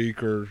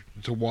Tyreek or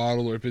to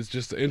Waddle, or if it's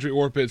just the injury,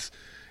 or if it's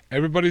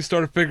everybody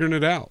started figuring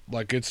it out.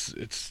 Like it's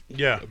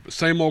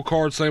same old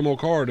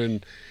card,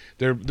 and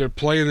they're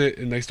playing it,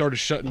 and they started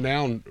shutting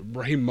down.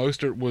 Raheem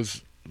Mostert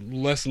was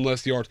less and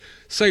less yards,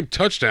 same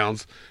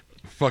touchdowns.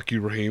 Fuck you,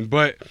 Raheem,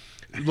 but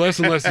less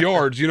and less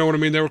yards. You know what I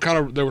mean? They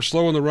were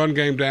slowing the run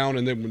game down,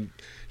 and then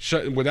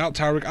without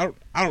Tyreek,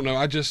 I don't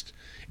know.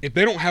 If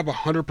they don't have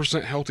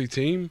 100% healthy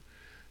team,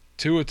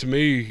 Tua, to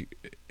me,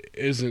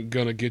 isn't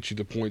going to get you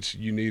the points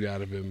you need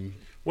out of him.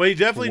 Well, he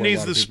definitely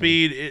needs the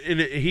speed, and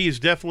he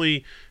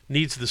definitely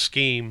needs the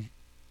scheme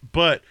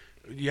But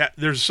yeah,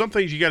 there's some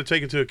things you got to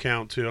take into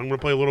account too. I'm going to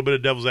play a little bit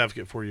of devil's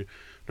advocate for you.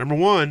 Number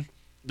one,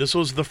 this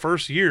was the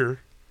first year,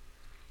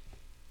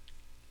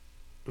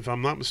 if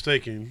I'm not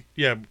mistaken.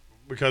 Yeah,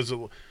 because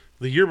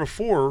the year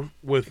before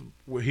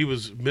he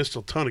was missed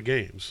a ton of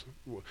games.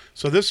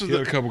 So this is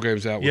a couple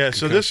games out. Yeah,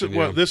 so this is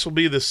this will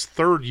be this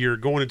third year,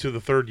 going into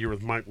the third year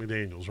with Mike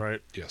McDaniels,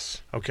 right?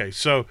 Yes. Okay,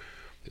 so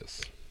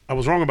yes, I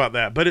was wrong about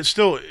that, but it's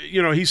still,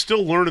 he's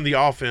still learning the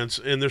offense,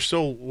 and they're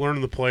still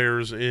learning the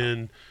players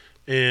and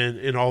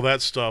all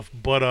that stuff.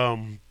 But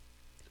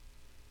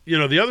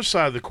the other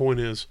side of the coin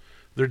is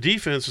their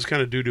defense is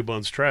kind of doo-doo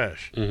buns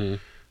trash. Mm-hmm.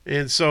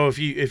 And so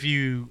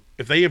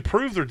if they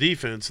improve their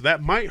defense,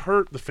 that might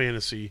hurt the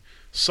fantasy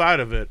side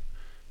of it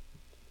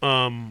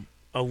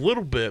a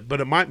little bit, but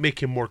it might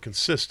make him more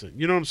consistent.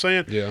 You know what I'm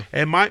saying? Yeah.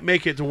 It might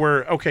make it to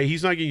where, okay,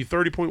 he's not getting you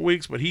 30-point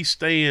weeks, but he's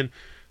staying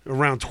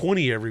around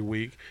 20 every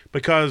week,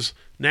 because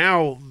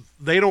now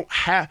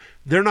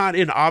they're not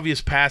in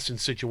obvious passing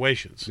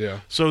situations.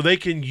 Yeah. So they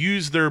can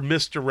use their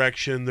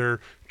misdirection, their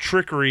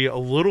trickery a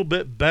little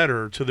bit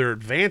better to their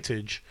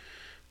advantage,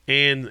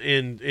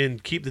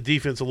 and keep the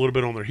defense a little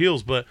bit on their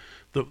heels. But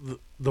the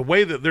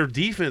way that their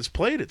defense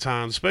played at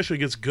times, especially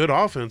against good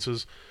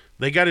offenses,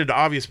 they got into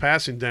obvious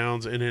passing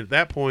downs, and at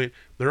that point,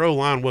 their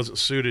O-line wasn't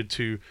suited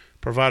to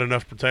provide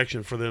enough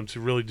protection for them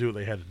to really do what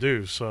they had to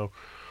do. So,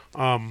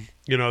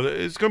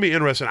 it's going to be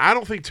interesting. I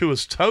don't think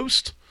Tua's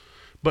toast,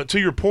 but to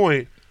your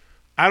point,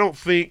 I don't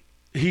think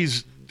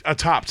he's a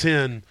top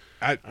 10.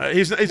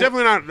 He's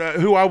definitely not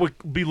who I would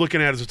be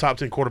looking at as a top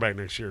 10 quarterback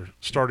next year,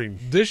 starting.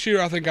 This year,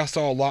 I think I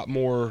saw a lot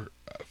more,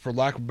 for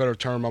lack of a better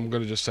term, I'm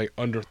going to just say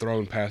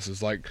underthrown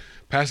passes, like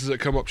passes that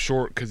come up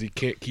short because he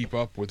can't keep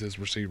up with his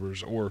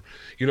receivers, or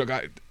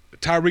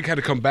Tyreek had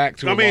to come back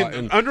to.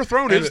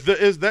 Underthrown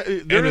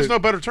there is no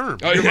better term.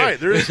 You're right.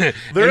 There is a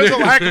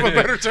lack of a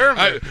better term.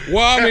 I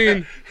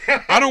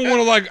don't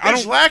want to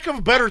lack of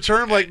a better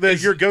term like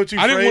your go-to.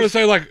 I didn't want to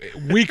say like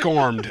weak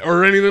armed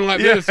or anything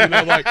like this, but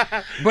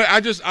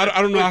I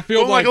don't know. I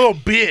feel like a little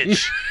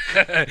bitch.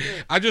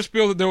 I just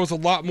feel that there was a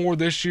lot more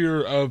this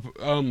year of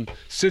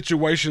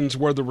situations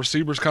where the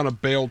receivers kind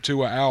of bailed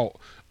Tua out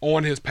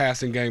on his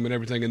passing game and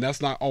everything, and that's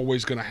not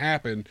always going to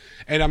happen.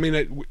 And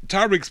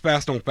Tyreek's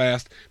fast on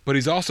fast, but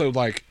he's also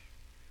like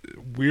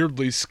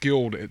weirdly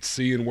skilled at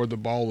seeing where the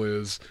ball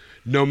is,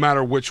 no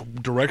matter which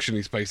direction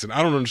he's facing.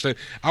 I don't understand.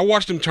 I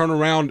watched him turn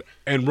around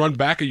and run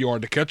back a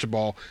yard to catch a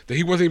ball that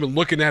he wasn't even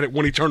looking at it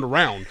when he turned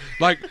around.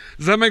 Like,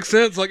 does that make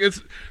sense? Like,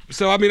 it's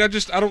so. I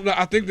don't know.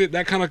 I think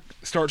that kind of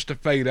starts to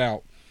fade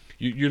out.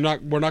 We're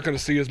not going to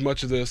see as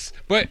much of this.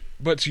 But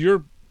to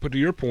your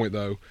point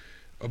though,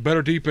 a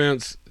better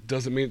defense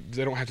doesn't mean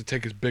they don't have to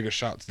take as big of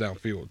shots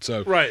downfield.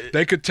 So right.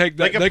 They could take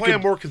that. They could play a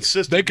more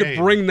consistent They could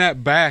game. bring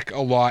that back a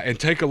lot and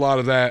take a lot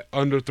of that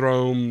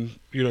underthrown,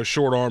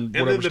 short arm,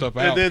 whatever stuff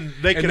out. And then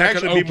they can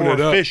actually be more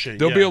efficient.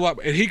 There'll be a lot,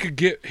 and he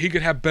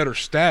could have better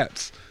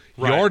stats,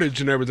 right.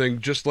 yardage and everything.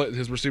 Just let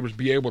his receivers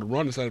be able to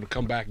run instead of to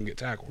come back and get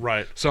tackled.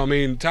 Right. So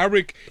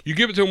Tyreek, you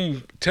give it to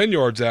him 10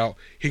 yards out,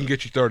 he can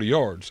get you 30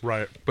 yards.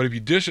 Right. But if you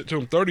dish it to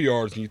him 30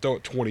 yards and you throw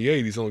it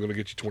 28, he's only going to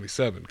get you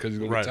 27 because he's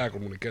going to get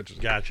tackled when he catches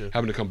it. Gotcha.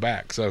 Having to come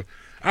back. So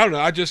I don't know.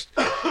 I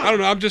don't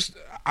know.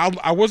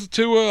 I wasn't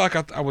Tua.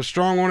 I was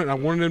strong on it. And I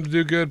wanted him to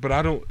do good, but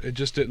it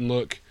just didn't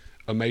look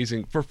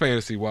amazing for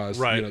fantasy wise.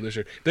 Right. This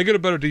year they get a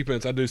better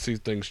defense. I do see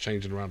things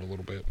changing around a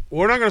little bit.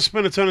 We're not going to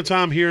spend a ton of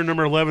time here.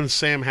 Number 11 is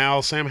Sam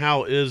Howell. Sam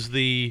Howell is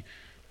the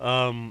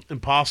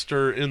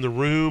imposter in the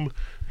room.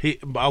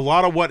 A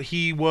lot of what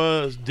he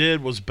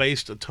did was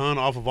based a ton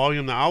off of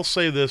volume. Now I'll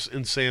say this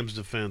in Sam's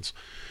defense.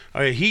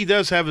 He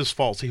does have his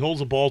faults. He holds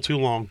the ball too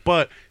long,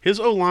 but his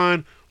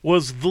O-line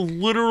was the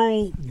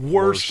literal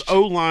worst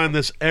O-line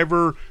that's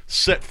ever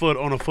set foot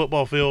on a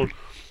football field.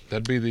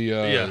 That'd be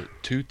the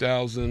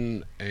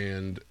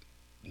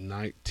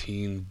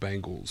 2019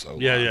 Bengals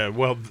O-line. Yeah.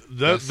 Well,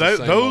 those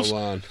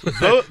O-line.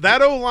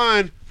 That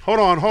O-line. Hold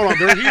on.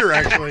 They're here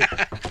actually.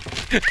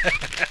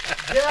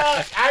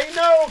 Yeah, I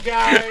know,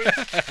 guys.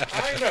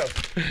 I know.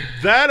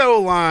 That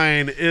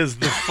O-line is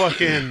the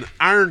fucking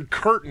Iron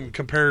Curtain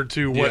compared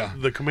to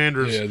what the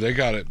Commanders' they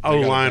got it.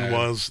 O-line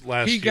was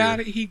last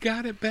year. He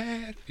got it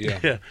bad.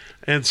 Yeah.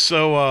 And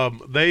so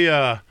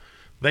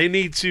they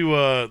need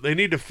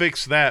to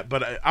fix that.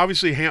 But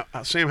obviously,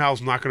 Sam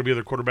Howell's not going to be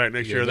their quarterback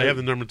next year. They have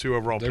the number 2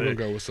 overall pick. They're going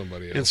to go with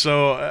somebody else. And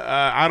so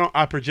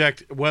I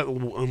project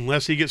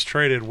unless he gets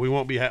traded, we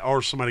won't be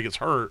or somebody gets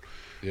hurt.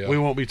 Yeah. We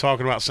won't be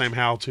talking about Sam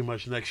Howell too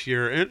much next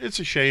year, and it's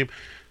a shame.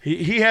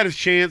 He had his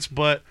chance,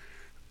 but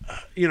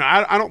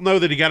I don't know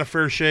that he got a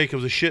fair shake. It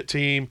was a shit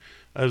team.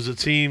 It was a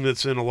team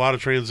that's in a lot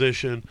of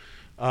transition,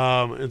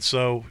 and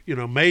so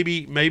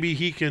maybe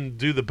he can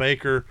do the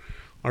Baker,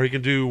 or he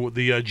can do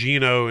the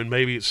Geno, and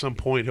maybe at some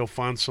point he'll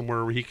find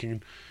somewhere where he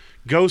can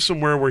go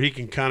somewhere where he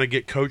can kind of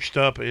get coached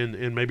up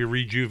and maybe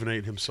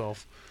rejuvenate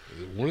himself.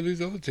 One of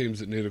these other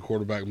teams that need a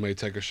quarterback may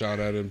take a shot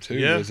at him too.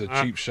 As a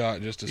cheap shot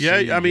just to see. Yeah,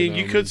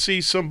 you could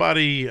see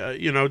somebody,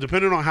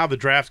 depending on how the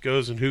draft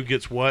goes and who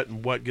gets what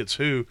and what gets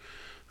who.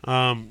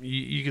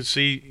 You could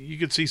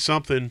see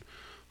something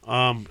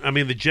I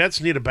mean, the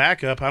Jets need a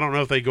backup. I don't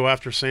know if they go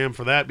after Sam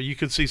for that, but you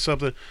could see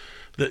something.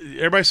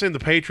 Everybody's saying the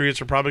Patriots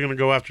are probably going to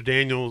go after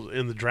Daniel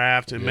in the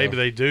draft, and maybe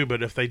they do.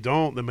 But if they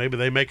don't, then maybe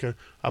they make a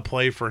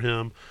play for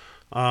him.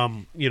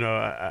 I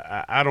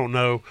don't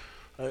know.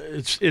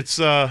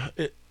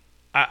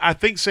 I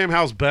think Sam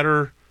Howell's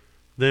better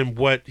than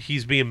what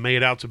he's being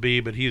made out to be,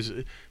 but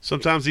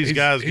sometimes these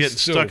guys get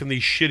stuck in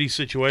these shitty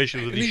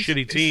situations with these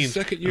shitty teams,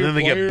 and then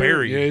they get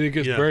buried. Yeah, he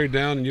gets buried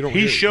down, and you don't.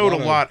 He showed a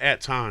lot at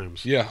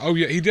times. Yeah,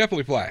 he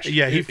definitely flashed.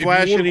 Yeah, he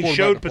flashed, and he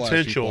showed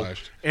potential.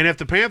 And if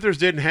the Panthers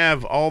didn't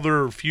have all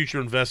their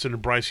future invested in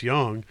Bryce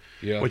Young,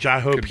 which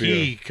I hope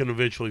he can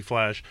eventually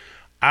flash,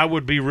 I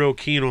would be real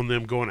keen on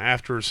them going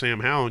after Sam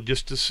Howell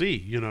just to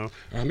see.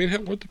 I mean,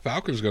 what the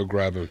Falcons go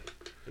grab him?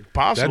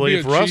 Possibly,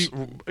 if Russ,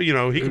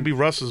 he could be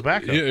Russ's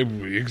backup. Yeah,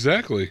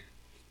 exactly.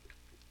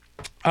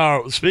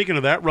 Speaking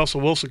of that,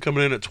 Russell Wilson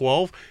coming in at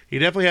 12. He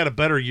definitely had a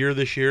better year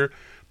this year,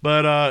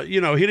 but he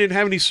didn't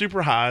have any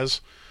super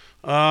highs.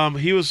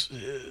 He was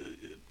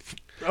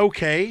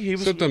okay. He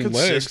was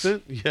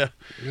consistent. Yeah,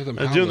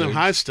 doing them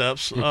high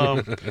steps,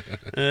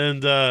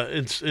 and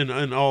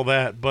all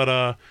that.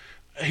 But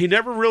he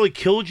never really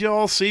killed you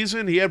all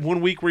season. He had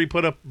 1 week where he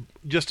put up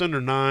just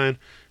under 9.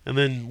 And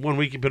then 1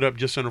 week he put up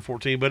just under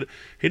 14. But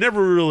he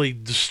never really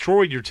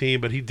destroyed your team,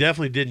 but he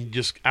definitely didn't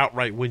just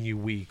outright win you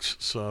weeks.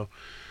 So,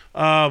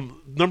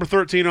 number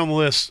 13 on the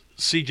list,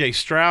 C.J.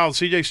 Stroud.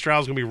 C.J.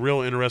 Stroud's going to be real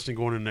interesting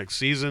going into next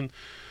season.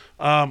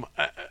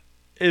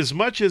 As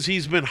much as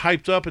he's been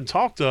hyped up and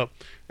talked up,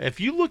 if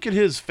you look at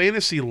his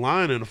fantasy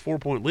line in a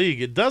 4-point league,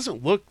 it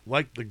doesn't look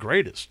like the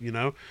greatest,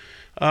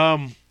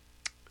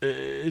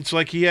 It's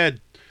like he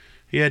had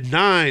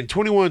 9,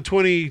 21,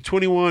 20,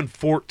 21,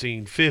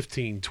 14,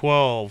 15,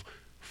 12,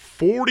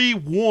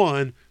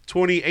 41,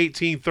 20,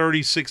 18,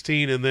 30,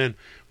 16, and then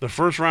the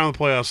first round of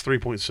the playoffs,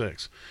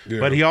 3.6. Yeah.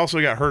 But he also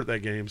got hurt that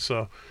game.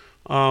 So,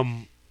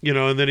 and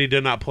then he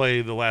did not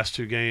play the last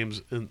 2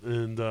 games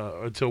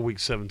until week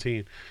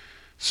 17.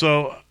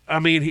 So, I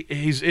mean,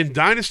 he's in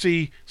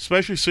Dynasty,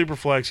 especially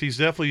Superflex. He's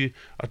definitely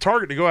a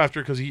target to go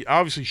after because he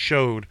obviously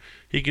showed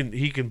he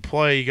can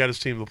play. He got his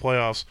team to the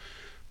playoffs.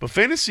 But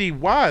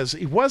fantasy-wise,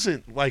 he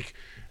wasn't like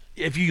 –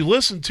 if you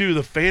listen to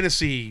the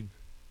fantasy,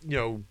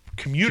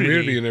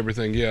 community and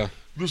everything, yeah.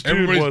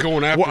 Everybody's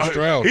going after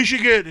Stroud. He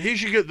should get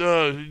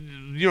the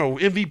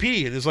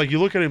MVP. And it's like you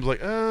look at him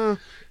like,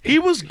 he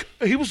was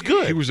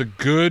good. He was a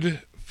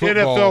good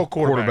football NFL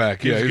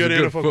quarterback. Yeah, he was a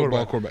good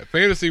football quarterback.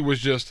 Fantasy was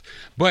just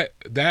 – but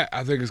that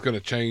I think is going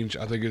to change.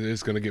 I think it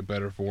is going to get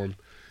better for him.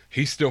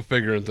 He's still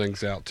figuring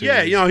things out too.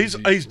 Yeah,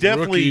 he's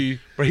definitely,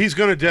 rookie, but he's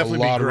going to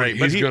definitely be great.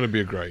 He's going to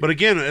be great. But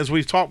again, as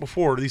we've talked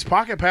before, these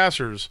pocket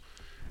passers,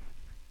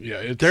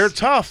 they're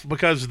tough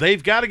because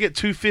they've got to get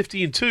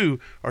 250 and 2,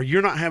 or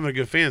you're not having a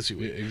good fantasy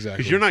week. Yeah, exactly.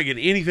 Because you're not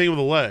getting anything with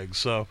a leg.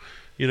 So,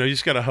 you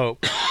just got to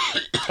hope.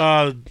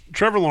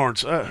 Trevor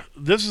Lawrence,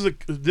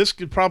 this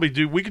could probably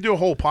do. We could do a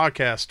whole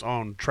podcast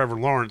on Trevor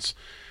Lawrence,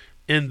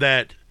 in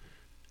that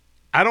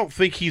I don't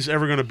think he's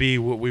ever going to be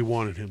what we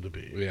wanted him to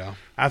be. Yeah.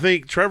 I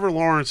think Trevor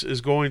Lawrence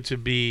is going to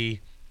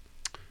be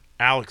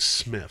Alex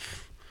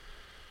Smith.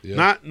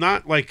 Yeah.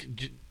 Not like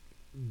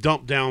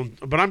dump down,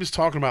 but I'm just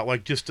talking about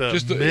like just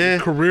a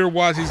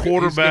career-wise, he's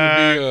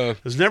quarterback.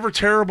 He's never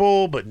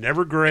terrible, but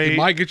never great. He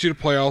might get you to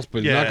playoffs,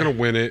 but he's not going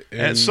to win it.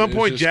 At some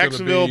point,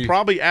 Jacksonville,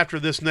 probably after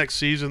this next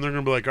season, they're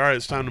going to be like, all right,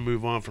 it's time to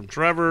move on from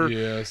Trevor.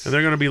 Yes. And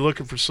they're going to be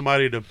looking for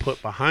somebody to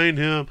put behind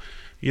him.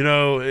 He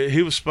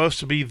was supposed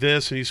to be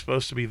this and he's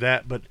supposed to be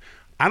that, but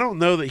I don't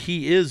know that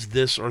he is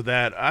this or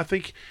that. I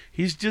think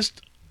he's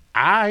just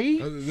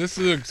This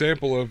is an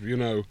example of,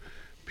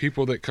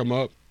 people that come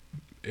up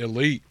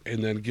elite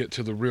and then get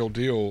to the real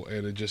deal,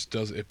 and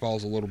it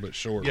falls a little bit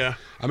short. Yeah.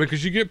 I mean,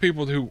 because you get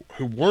people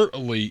who weren't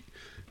elite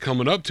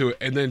coming up to it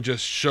and then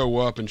just show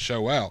up and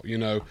show out,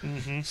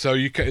 Mm-hmm. So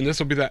and this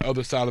will be that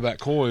other side of that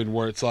coin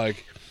where it's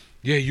like,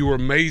 yeah, you were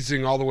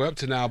amazing all the way up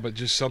to now, but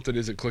just something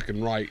isn't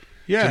clicking right.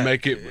 Yeah. To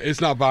make it's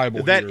not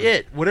viable.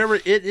 Whatever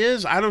it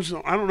is, I don't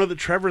know that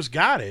Trevor's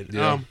got it.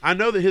 Yeah. I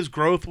know that his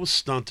growth was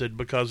stunted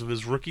because of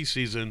his rookie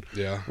season.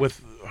 Yeah.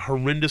 With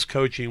horrendous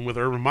coaching with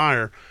Urban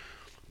Meyer,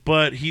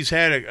 but he's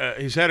had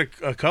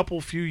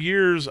a few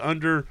years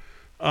under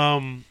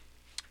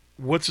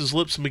what's his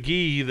lips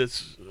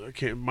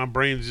McGee. My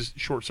brain's just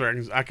short.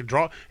 Sorry, I could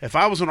draw. If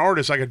I was an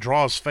artist, I could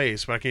draw his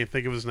face, but I can't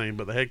think of his name.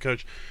 But the head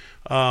coach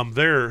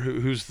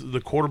who's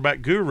the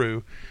quarterback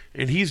guru,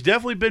 and he's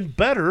definitely been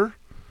better.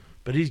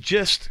 But it's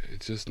just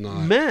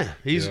not meh.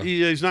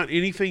 He's not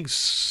anything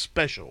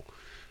special,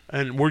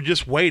 and we're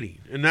just waiting.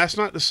 And that's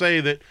not to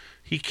say that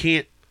he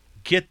can't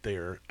get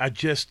there.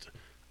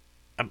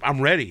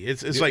 I'm ready.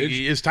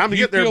 It's time to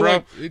get there,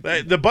 bro.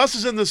 Like the bus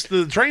is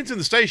the train's in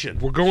the station.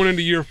 We're going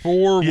into year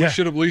 4. Yeah. We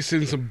should have at least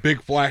seen some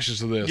big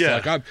flashes of this. Yeah.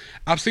 Like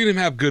I've seen him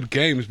have good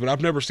games, but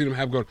I've never seen him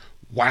have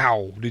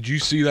wow, did you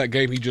see that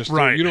game he just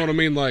right. threw? You know what I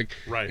mean? Like,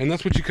 right. And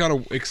that's what you kind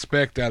of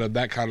expect out of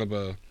that kind of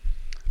a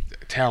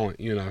talent,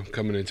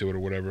 coming into it or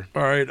whatever.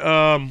 All right.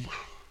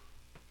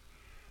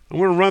 I'm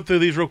going to run through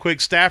these real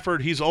quick.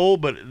 Stafford, he's old,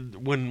 but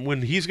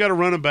when he's got a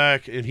running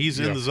back and he's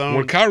in the zone.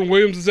 When Kyron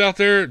Williams is out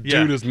there,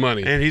 dude is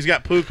money. And he's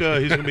got Puka.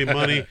 He's going to be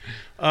money.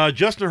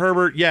 Justin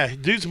Herbert,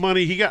 dude's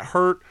money. He got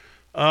hurt.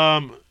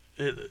 I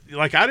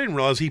didn't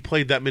realize he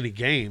played that many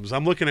games.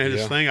 I'm looking at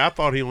his thing. I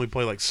thought he only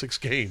played like 6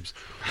 games.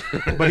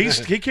 But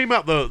he came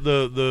out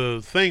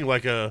the thing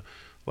like a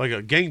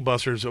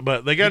gangbusters,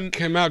 but he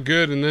came out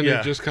good, and then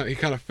he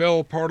kind of fell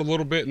apart a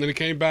little bit, and then he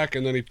came back,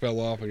 and then he fell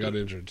off and got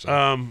injured.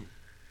 So.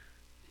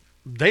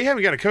 They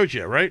haven't got a coach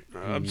yet, right?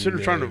 I'm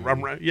sitting trying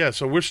to.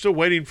 So we're still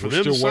waiting for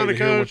them to sign a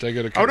coach.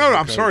 Oh no,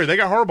 I'm sorry, they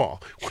got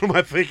Harbaugh. What am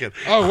I thinking?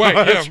 Oh wait,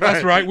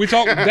 that's right. We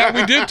talked that.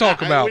 We did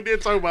talk about. We did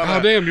talk about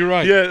that. Oh damn, you're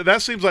right. Yeah,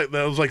 that seems like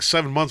that was like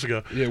 7 months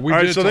ago. Yeah, we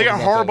did. So they got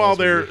Harbaugh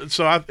there.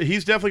 So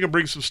he's definitely gonna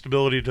bring some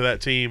stability to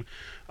that team.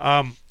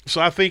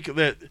 So I think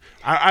that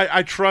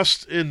I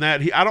trust in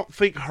that. I don't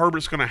think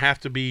Herbert's going to have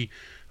to be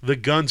the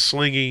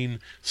gunslinging,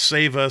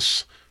 save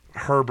us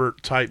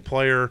Herbert type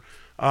player.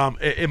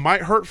 It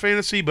might hurt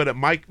fantasy, but it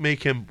might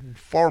make him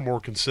far more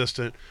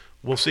consistent.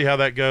 We'll see how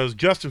that goes.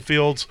 Justin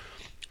Fields,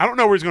 I don't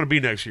know where he's going to be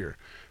next year.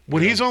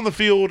 When he's on the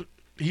field,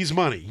 he's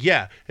money.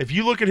 Yeah. If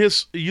you look at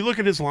his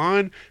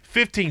line,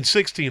 15,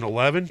 16,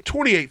 11,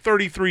 28,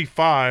 33,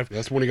 5.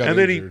 That's when he got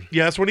injured.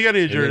 That's when he got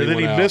injured. And then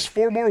he missed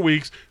 4 more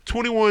weeks.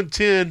 21,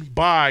 10,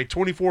 bye.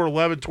 24,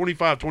 11,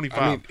 25,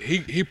 25. I mean,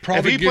 he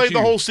probably if he played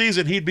the whole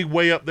season, he'd be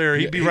way up there.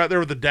 He'd be right there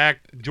with the Dak,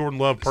 Jordan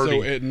Love, Purdy.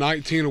 So at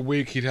 19 a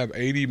week, he'd have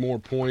 80 more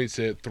points.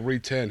 At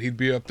 310, he'd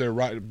be up there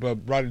right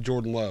at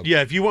Jordan Love.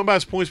 Yeah, if you went by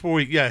his points per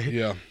week,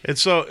 yeah. And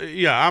so,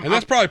 and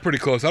that's probably pretty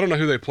close. I don't know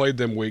who they played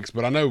them weeks,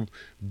 but I know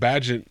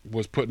Badgett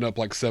was putting up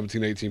like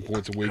 17, 18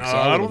 points a week. So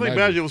I don't think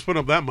Badgett was putting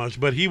up that much,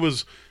 but he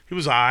was all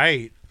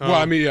right. Well,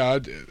 I mean,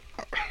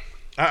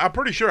 I'm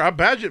pretty sure. I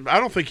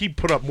don't think he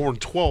put up more than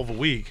 12 a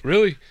week.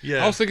 Really?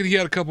 Yeah. I was thinking he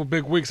had a couple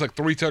big weeks, like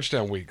 3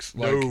 touchdown weeks.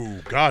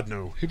 No, God,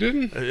 no. He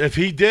didn't? If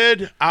he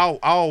did,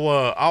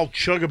 I'll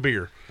chug a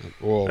beer.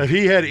 Well, if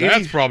he had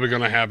that's probably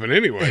going to happen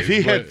anyway. If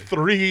he had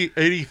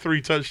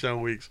 83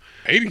 touchdown weeks.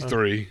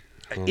 83?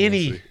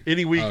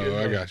 Any week. Oh,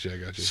 I got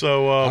you.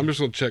 So I'm just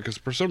going to check because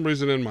for some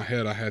reason in my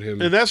head I had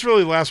him. And that's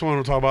really the last one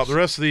we'll talk about. The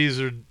rest of these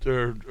are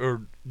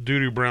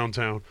doo-doo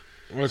Browntown.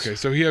 Okay,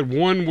 so he had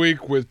 1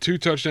 week with 2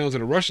 touchdowns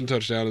and a rushing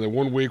touchdown, and then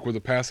 1 week with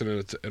a passing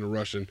and a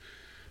rushing.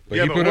 But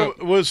he put up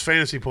what was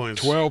fantasy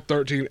points? 12,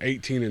 13,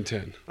 18, and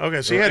 10.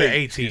 Okay, so he had an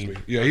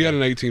 18. Yeah, he had an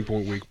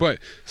 18-point week, but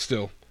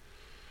still.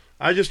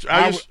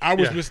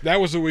 That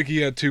was the week he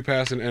had 2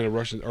 passing and a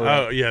rushing.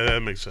 Oh, yeah,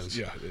 that makes sense.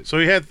 Yeah. So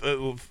he had,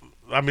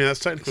 that's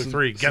technically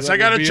 3. Guess I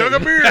got to chug a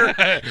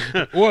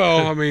beer.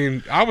 Well, I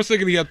mean, I was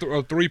thinking he had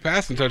a 3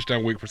 passing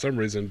touchdown week for some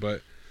reason,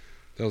 but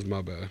that was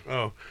my bad.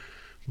 Oh.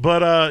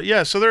 But,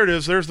 so there it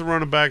is. There's the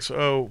running backs.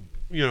 Running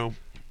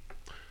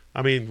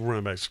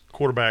backs,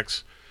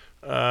 quarterbacks.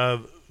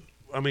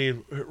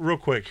 Real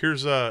quick,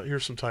 here's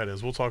some tight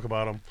ends. We'll talk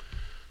about them.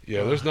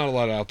 Yeah, there's not a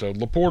lot out there.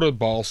 Laporta,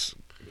 boss.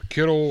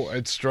 Kittle,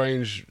 it's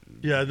strange.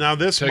 Yeah, now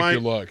take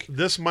your luck.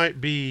 This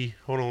might be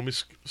 – hold on, let me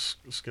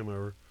skim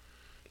over.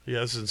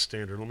 Yeah, this is in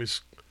standard. Let me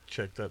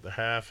check that. The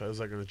half, is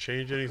that going to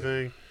change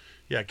anything?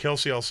 Yeah,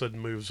 Kelsey all of a sudden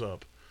moves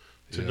up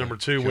to number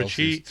 2,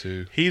 Kelsey's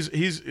which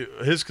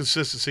his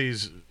consistency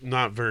is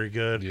not very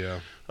good. Yeah.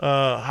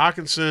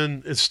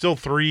 Hawkinson is still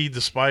 3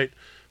 despite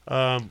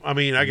I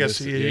guess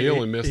he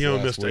only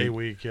missed a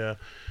week, yeah.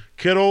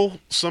 Kittle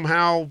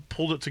somehow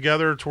pulled it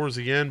together towards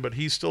the end, but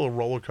he's still a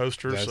roller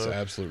coaster. That's an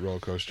absolute roller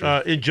coaster.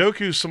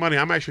 Njoku's somebody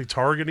I'm actually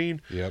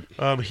targeting. Yep.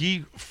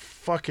 He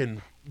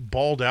fucking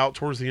balled out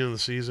towards the end of the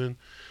season.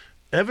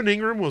 Evan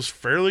Ingram was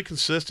fairly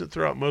consistent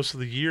throughout most of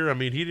the year. I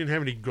mean, he didn't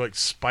have any like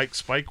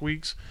spike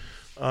weeks,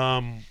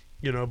 but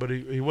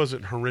he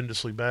wasn't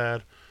horrendously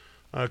bad.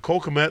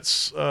 Cole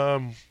Kmet's,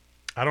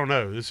 I don't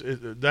know.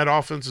 That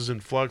offense is in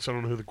flux. I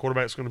don't know who the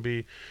quarterback's going to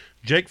be.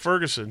 Jake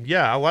Ferguson,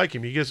 yeah, I like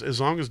him. He gets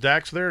as long as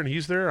Dak's there and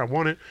he's there, I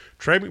want it.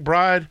 Trey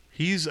McBride,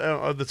 he's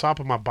at the top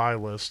of my buy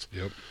list.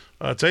 Yep.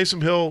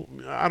 Taysom Hill,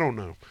 I don't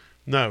know.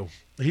 No,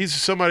 he's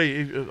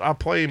somebody. I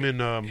play him in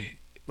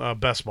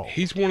best ball.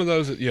 He's one of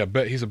those.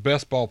 He's a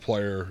best ball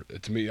player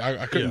to me.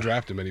 I couldn't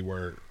draft him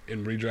anywhere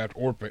in redraft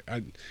or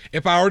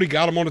if I already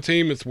got him on a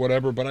team, it's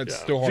whatever. But it's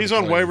still hard. If he's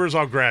on waivers,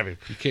 I'll grab him.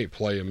 You can't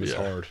play him. It's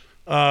hard.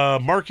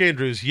 Mark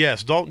Andrews,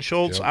 yes. Dalton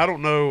Schultz, I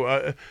don't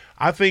know.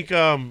 I think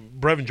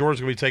Brevin Jordan's going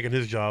to be taking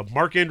his job.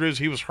 Mark Andrews,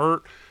 he was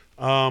hurt.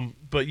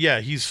 But, yeah,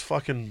 he's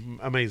fucking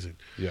amazing.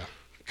 Yeah.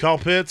 Kyle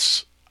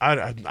Pitts, I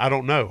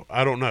don't know.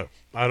 I don't know.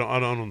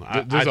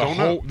 It's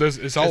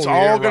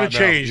all going to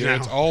change now.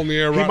 It's all in the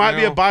air right now. He might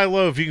be a buy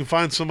low if you can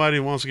find somebody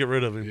who wants to get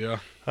rid of him. Yeah.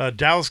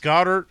 Dallas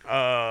Goedert,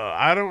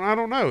 I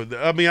don't know.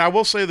 I mean, I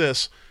will say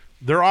this.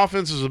 Their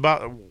offense is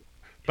about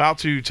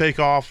to take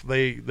off.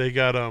 They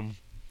got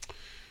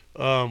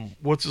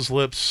what's his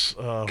lips?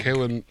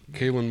 Kalen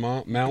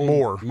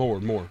Moore.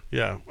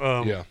 Yeah.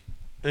 Yeah.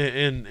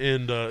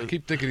 And I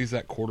keep thinking he's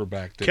that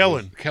quarterback.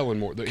 Kellen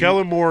Moore.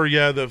 Kellen Moore,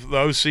 yeah, the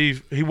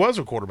OC. He was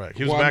a quarterback.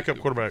 He was a backup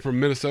quarterback from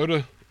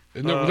Minnesota.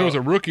 And there was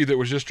a rookie that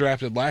was just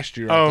drafted last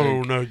year.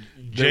 No,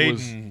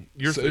 Jaden.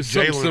 It's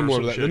something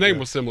similar to that. The name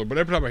was similar, but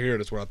every time I hear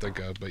it, it's what I think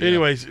of. But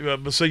anyways,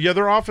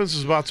 their offense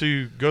is about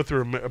to go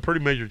through a pretty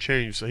major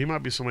change. So he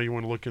might be somebody you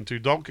want to look into.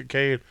 Dalton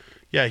Kincaid,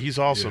 he's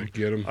awesome. Yeah,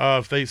 get him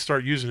if they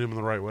start using him in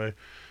the right way.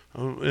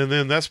 And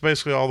then that's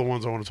basically all the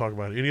ones I want to talk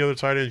about. Any other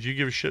tight ends you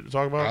give a shit to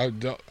talk about?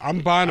 I'm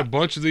buying a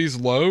bunch of these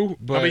low,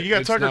 but you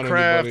got Tucker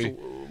Kraft,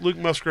 Luke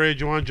Musgrave,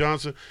 Juwan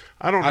Johnson.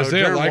 I don't know.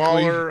 Isaiah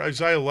Waller,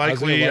 Isaiah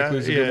Likely.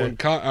 Is a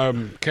good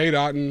one. Cade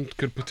Otton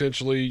could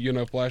potentially,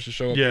 flash the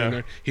show up in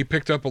there. He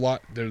picked up a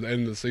lot at the end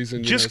of the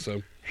season. Here's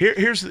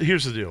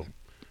the deal.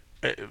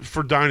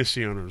 For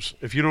dynasty owners,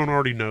 if you don't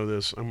already know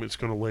this, I'm just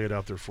going to lay it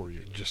out there for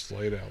you. Just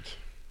lay it out.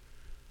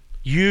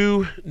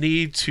 You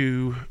need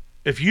to,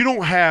 if you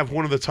don't have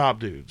one of the top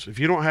dudes, if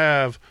you don't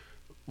have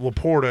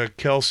Laporta,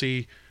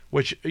 Kelsey,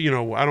 which I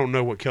don't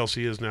know what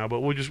Kelsey is now, but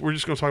we're just going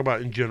to talk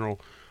about in general.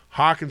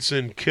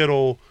 Hawkinson,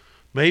 Kittle,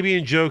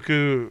 maybe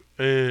Njoku,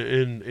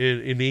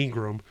 in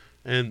Ingram,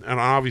 and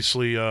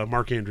obviously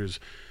Mark Andrews.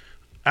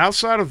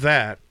 Outside of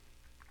that,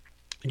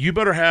 you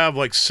better have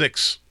like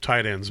 6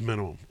 tight ends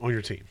minimum on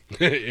your team.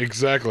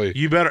 Exactly.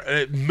 You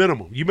better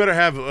minimum. You better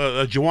have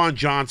Juwan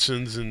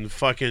Johnsons and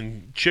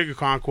fucking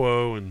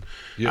Chigakonkwo and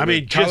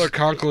Tyler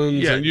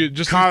Conklin's and you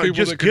just these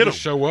people that can just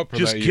show up.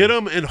 Just get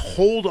them and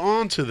hold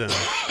on to them,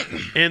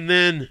 and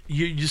then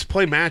you just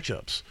play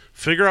matchups.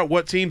 Figure out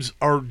what teams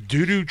are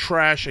doo-doo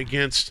trash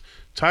against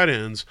tight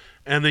ends,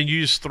 and then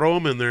you just throw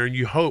them in there and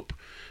you hope,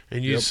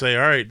 and you say,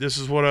 all right, this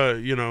is what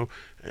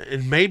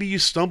and maybe you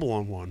stumble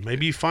on one.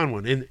 Maybe you find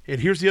one. And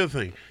here's the other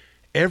thing.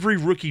 Every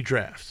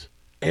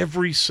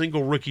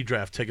single rookie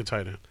draft, take a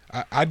tight end.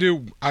 I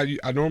do. I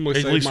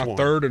normally say my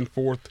third and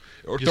fourth,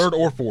 or third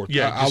or fourth.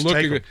 Yeah, I look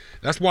at it.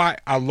 That's why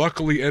I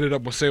luckily ended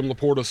up with Sam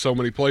Laporta so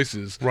many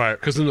places. Right.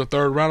 Because in the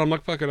third round, I'm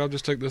like, fuck it, I'll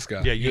just take this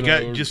guy.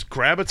 Yeah, just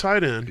grab a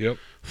tight end. Yep.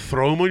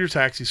 Throw him on your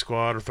taxi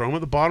squad or throw him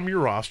at the bottom of your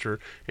roster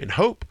and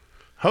hope.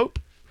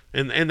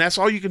 And that's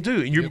all you can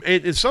do. And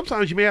and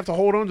sometimes you may have to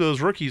hold on to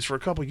those rookies for a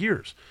couple of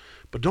years.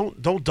 But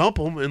don't dump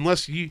them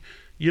unless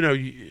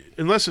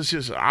unless it's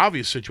just an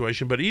obvious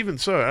situation. But even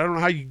so, I don't know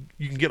how you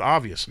can get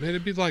obvious. Man,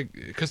 it'd be like,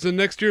 because the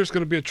next year it's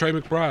going to be a Trey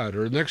McBride,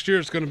 or next year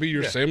it's going to be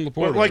your Sam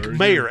Laporta. Like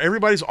Mayer.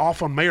 Everybody's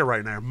off on Mayer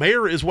right now.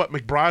 Mayer is what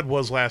McBride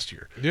was last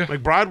year. Yeah.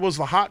 McBride was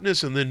the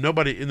hotness, and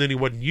then he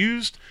wasn't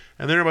used,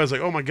 and then everybody's like,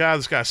 oh my God,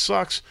 this guy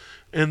sucks.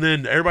 And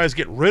then everybody's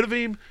getting rid of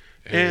him.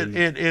 And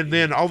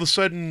then all of a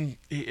sudden,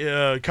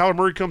 Kyler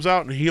Murray comes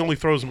out and he only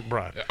throws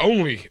McBride.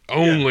 Only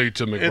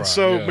to McBride. And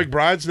so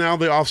McBride's now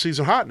the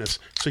offseason hotness.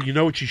 So you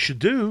know what you should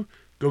do?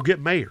 Go get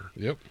Mayer.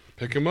 Yep.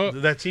 Pick him up.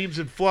 That team's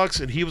in flux,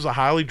 and he was a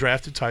highly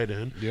drafted tight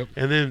end. Yep.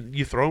 And then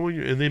you throw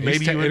him, and then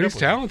maybe he's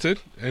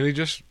talented, and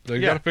they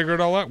got to figure it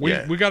all out.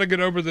 We got to get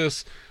over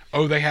this.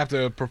 Oh, they have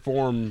to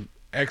perform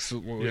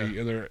excellently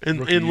in their and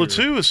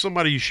Latou is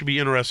somebody you should be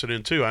interested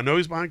in too. I know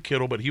he's behind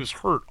Kittle, but he was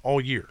hurt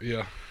all year.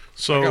 Yeah.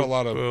 So I got a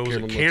lot of was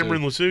it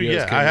Cameron Latou?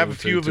 Yeah, I have a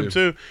few of them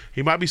too.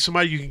 He might be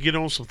somebody you can get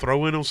on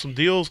throw in on some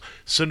deals.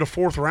 Send a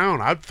 4th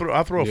round. I'll throw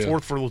a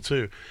 4th for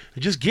Latou.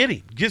 And just get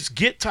him. Just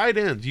get tight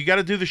ends. You got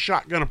to do the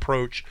shotgun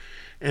approach,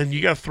 and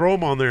you got to throw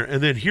him on there.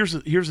 And then here's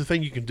the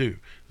thing you can do.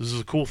 This is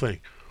a cool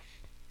thing.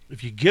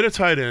 If you get a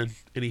tight end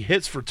and he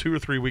hits for 2 or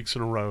 3 weeks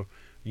in a row,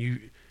 you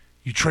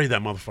trade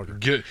that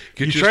motherfucker.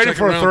 You trade it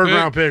for a 3rd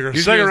round pick or a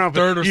 2nd round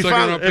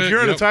pick. If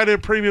you're in a tight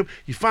end premium,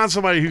 you find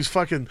somebody who's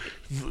fucking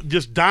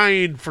just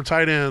dying for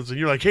tight ends, and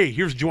you're like, hey,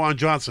 here's Juwan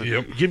Johnson.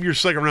 Yep. Give me your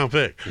 2nd round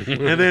pick.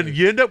 And then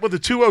you end up with a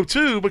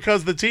 202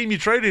 because the team you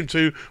traded him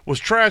to was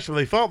trash and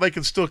they thought they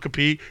could still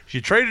compete.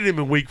 You traded him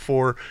in week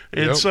 4.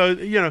 And so,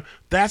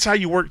 that's how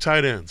you work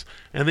tight ends.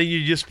 And then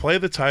you just play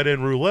the tight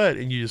end roulette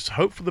and you just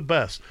hope for the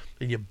best.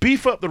 And you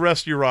beef up the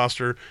rest of your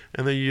roster,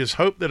 and then you just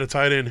hope that a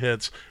tight end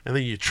hits, and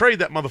then you trade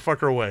that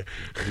motherfucker away.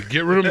 You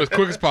get rid of him as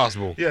quick as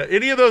possible. Yeah,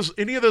 any of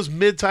those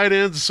mid tight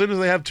ends, as soon as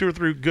they have 2 or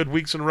 3 good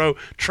weeks in a row,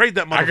 trade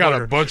that motherfucker. I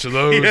got a bunch of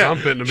those. I'm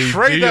fitting to be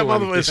trade dealing.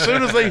 That motherfucker as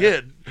soon as they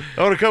hit.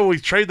 On a couple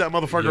weeks, trade that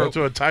motherfucker up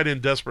to a tight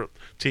end desperate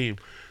team.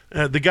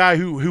 The guy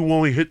who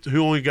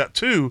only got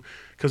 2.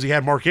 Because he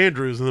had Mark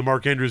Andrews, and then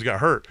Mark Andrews got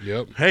hurt.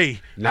 Yep.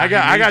 Hey, I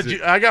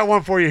got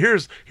one for you.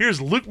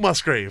 Here's Luke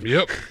Musgrave.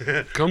 Yep.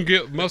 Come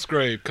get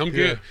Musgrave. Come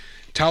get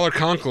Tyler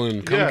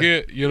Conklin. Come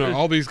get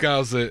all these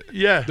guys that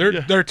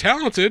they're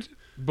talented,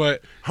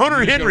 but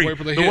Hunter Henry,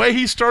 the way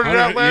he started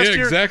out last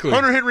year, exactly.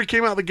 Hunter Henry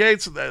came out the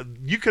gates.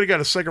 You could have got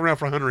a 2nd round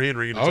for Hunter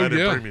Henry in the tight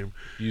end premium.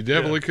 You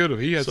definitely could have.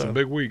 He had some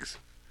big weeks.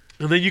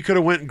 And then you could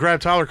have went and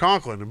grabbed Tyler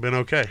Conklin and been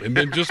okay. And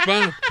been just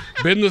fine.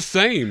 Been the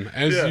same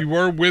as you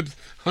were with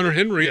Hunter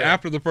Henry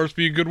after the first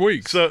few good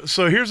weeks.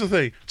 So here's the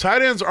thing.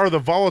 Tight ends are the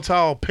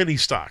volatile penny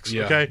stocks,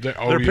 okay?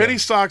 They're penny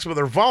stocks, but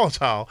they're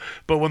volatile.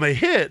 But when they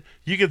hit,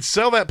 you can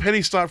sell that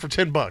penny stock for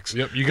 $10.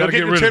 Yep, you got to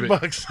get rid of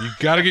it. You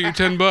got to get your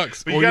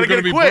 $10 or you're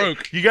going to be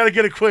broke. You got to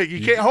get it quick.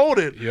 You can't hold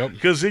it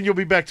because Yep. then you'll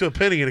be back to a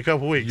penny in a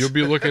couple weeks. You'll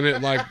be looking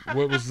at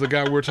what was the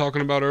guy we were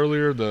talking about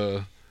earlier?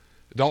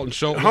 Dalton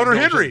Schultz. Hunter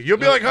Henry. You'll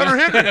be like Hunter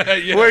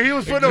Henry, Yeah, where he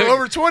was putting up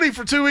over 20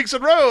 for 2 weeks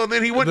in a row, and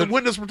then he went to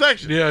witness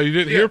protection. Yeah, you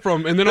didn't hear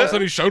from him. And then all of a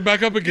sudden he showed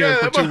back up again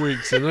Yeah, for 2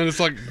 weeks. And then it's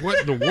like,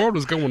 what in the world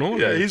is going on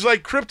Yeah, here? he's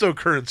like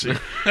cryptocurrency.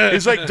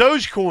 He's like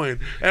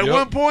Dogecoin. At Yep.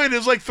 one point,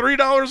 it's like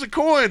 $3 a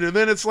coin, and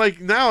then it's like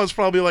now it's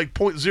probably like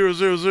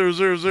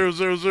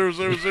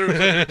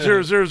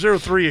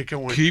 0.0000000000003 a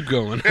coin. Keep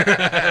going.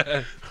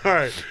 All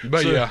right,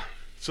 But so, yeah.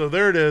 so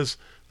there it is.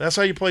 That's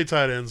how you play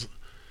tight ends.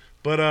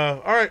 But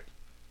all right,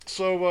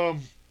 so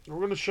we're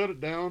gonna shut it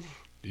down.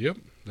 Yep.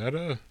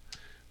 That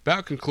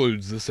about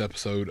concludes this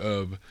episode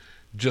of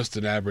Just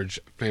an Average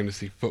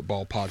Fantasy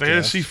Football Podcast.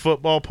 Fantasy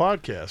football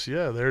podcast.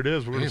 Yeah, there it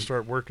is. We're gonna Man.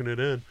 start working it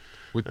in.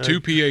 With 2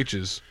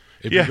 PHs.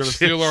 If Yes, you're going to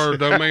steal our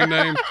domain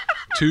name,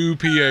 2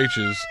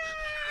 PHs.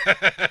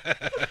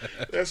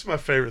 That's my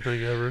favorite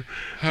thing ever.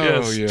 Oh,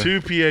 yes, yeah.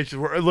 2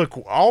 PHs. Look,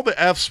 all the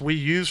Fs we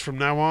use from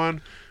now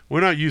on,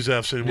 we're not use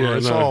Fs anymore. Yeah,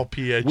 it's no. all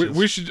PHs.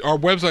 We should. Our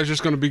website's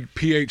just going to be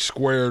PH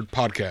squared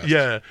podcast.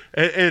 Yeah,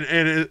 and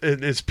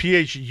it's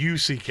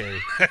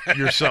PHUCK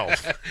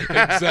yourself.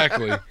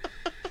 Exactly.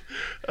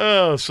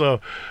 Oh, so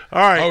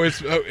all right. Oh,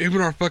 it's even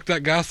our fuck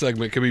that guy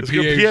segment can be It's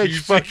gonna PH.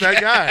 fuck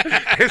that guy.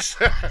 It's,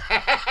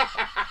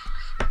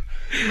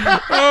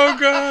 Oh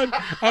God,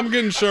 I'm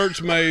getting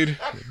shirts made.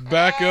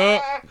 Back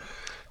up.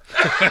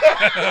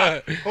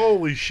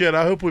 holy shit!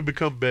 I hope we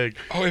become big.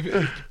 Oh, if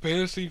it's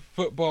fantasy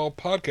football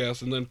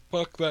podcast, and then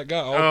fuck that guy.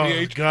 All Oh,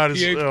 PH. God,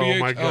 PH, oh, PH.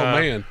 my Oh God.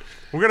 man.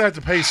 We're gonna have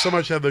to pay so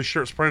much to have those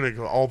shirts printed,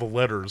 all the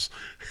letters.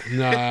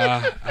 Nah,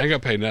 I ain't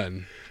got to pay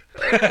nothing.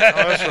 Oh,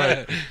 that's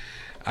right.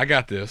 I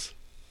got this.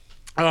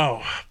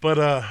 Oh, but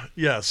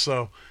yeah.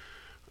 So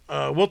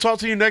we'll talk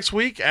to you next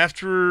week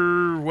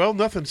after. Well,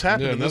 nothing's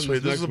happening this nothing's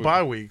week. This next is a week.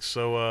 bye week,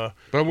 so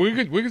But we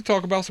could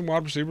talk about some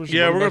wide receivers.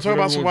 yeah, we're gonna talk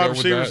about some wide We'll go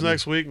with receivers that.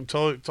 next week and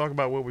talk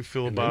about what we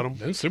feel about them.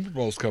 Then Super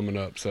Bowl's coming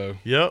up, so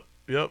Yep,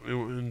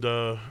 and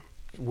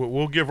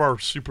we'll give our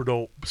Super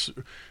Bowl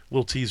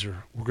little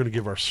teaser. We're gonna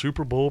give our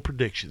Super Bowl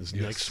predictions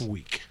next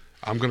week.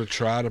 I'm gonna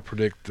try to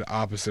predict the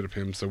opposite of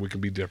him so we can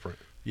be different.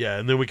 Yeah,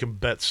 and then we can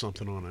bet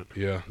something on it.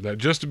 Yeah, that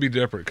just to be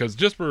different, because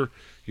just for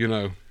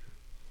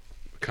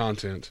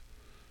content.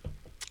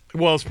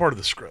 Well, it's part of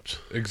the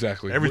script.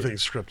 Exactly.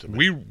 Everything's scripted.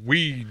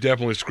 We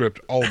definitely script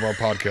all of our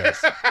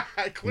podcasts.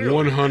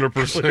 Clearly.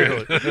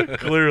 100%.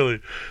 Clearly.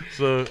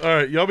 So, all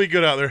right, y'all be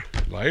good out there.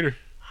 Later.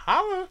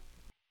 Holla.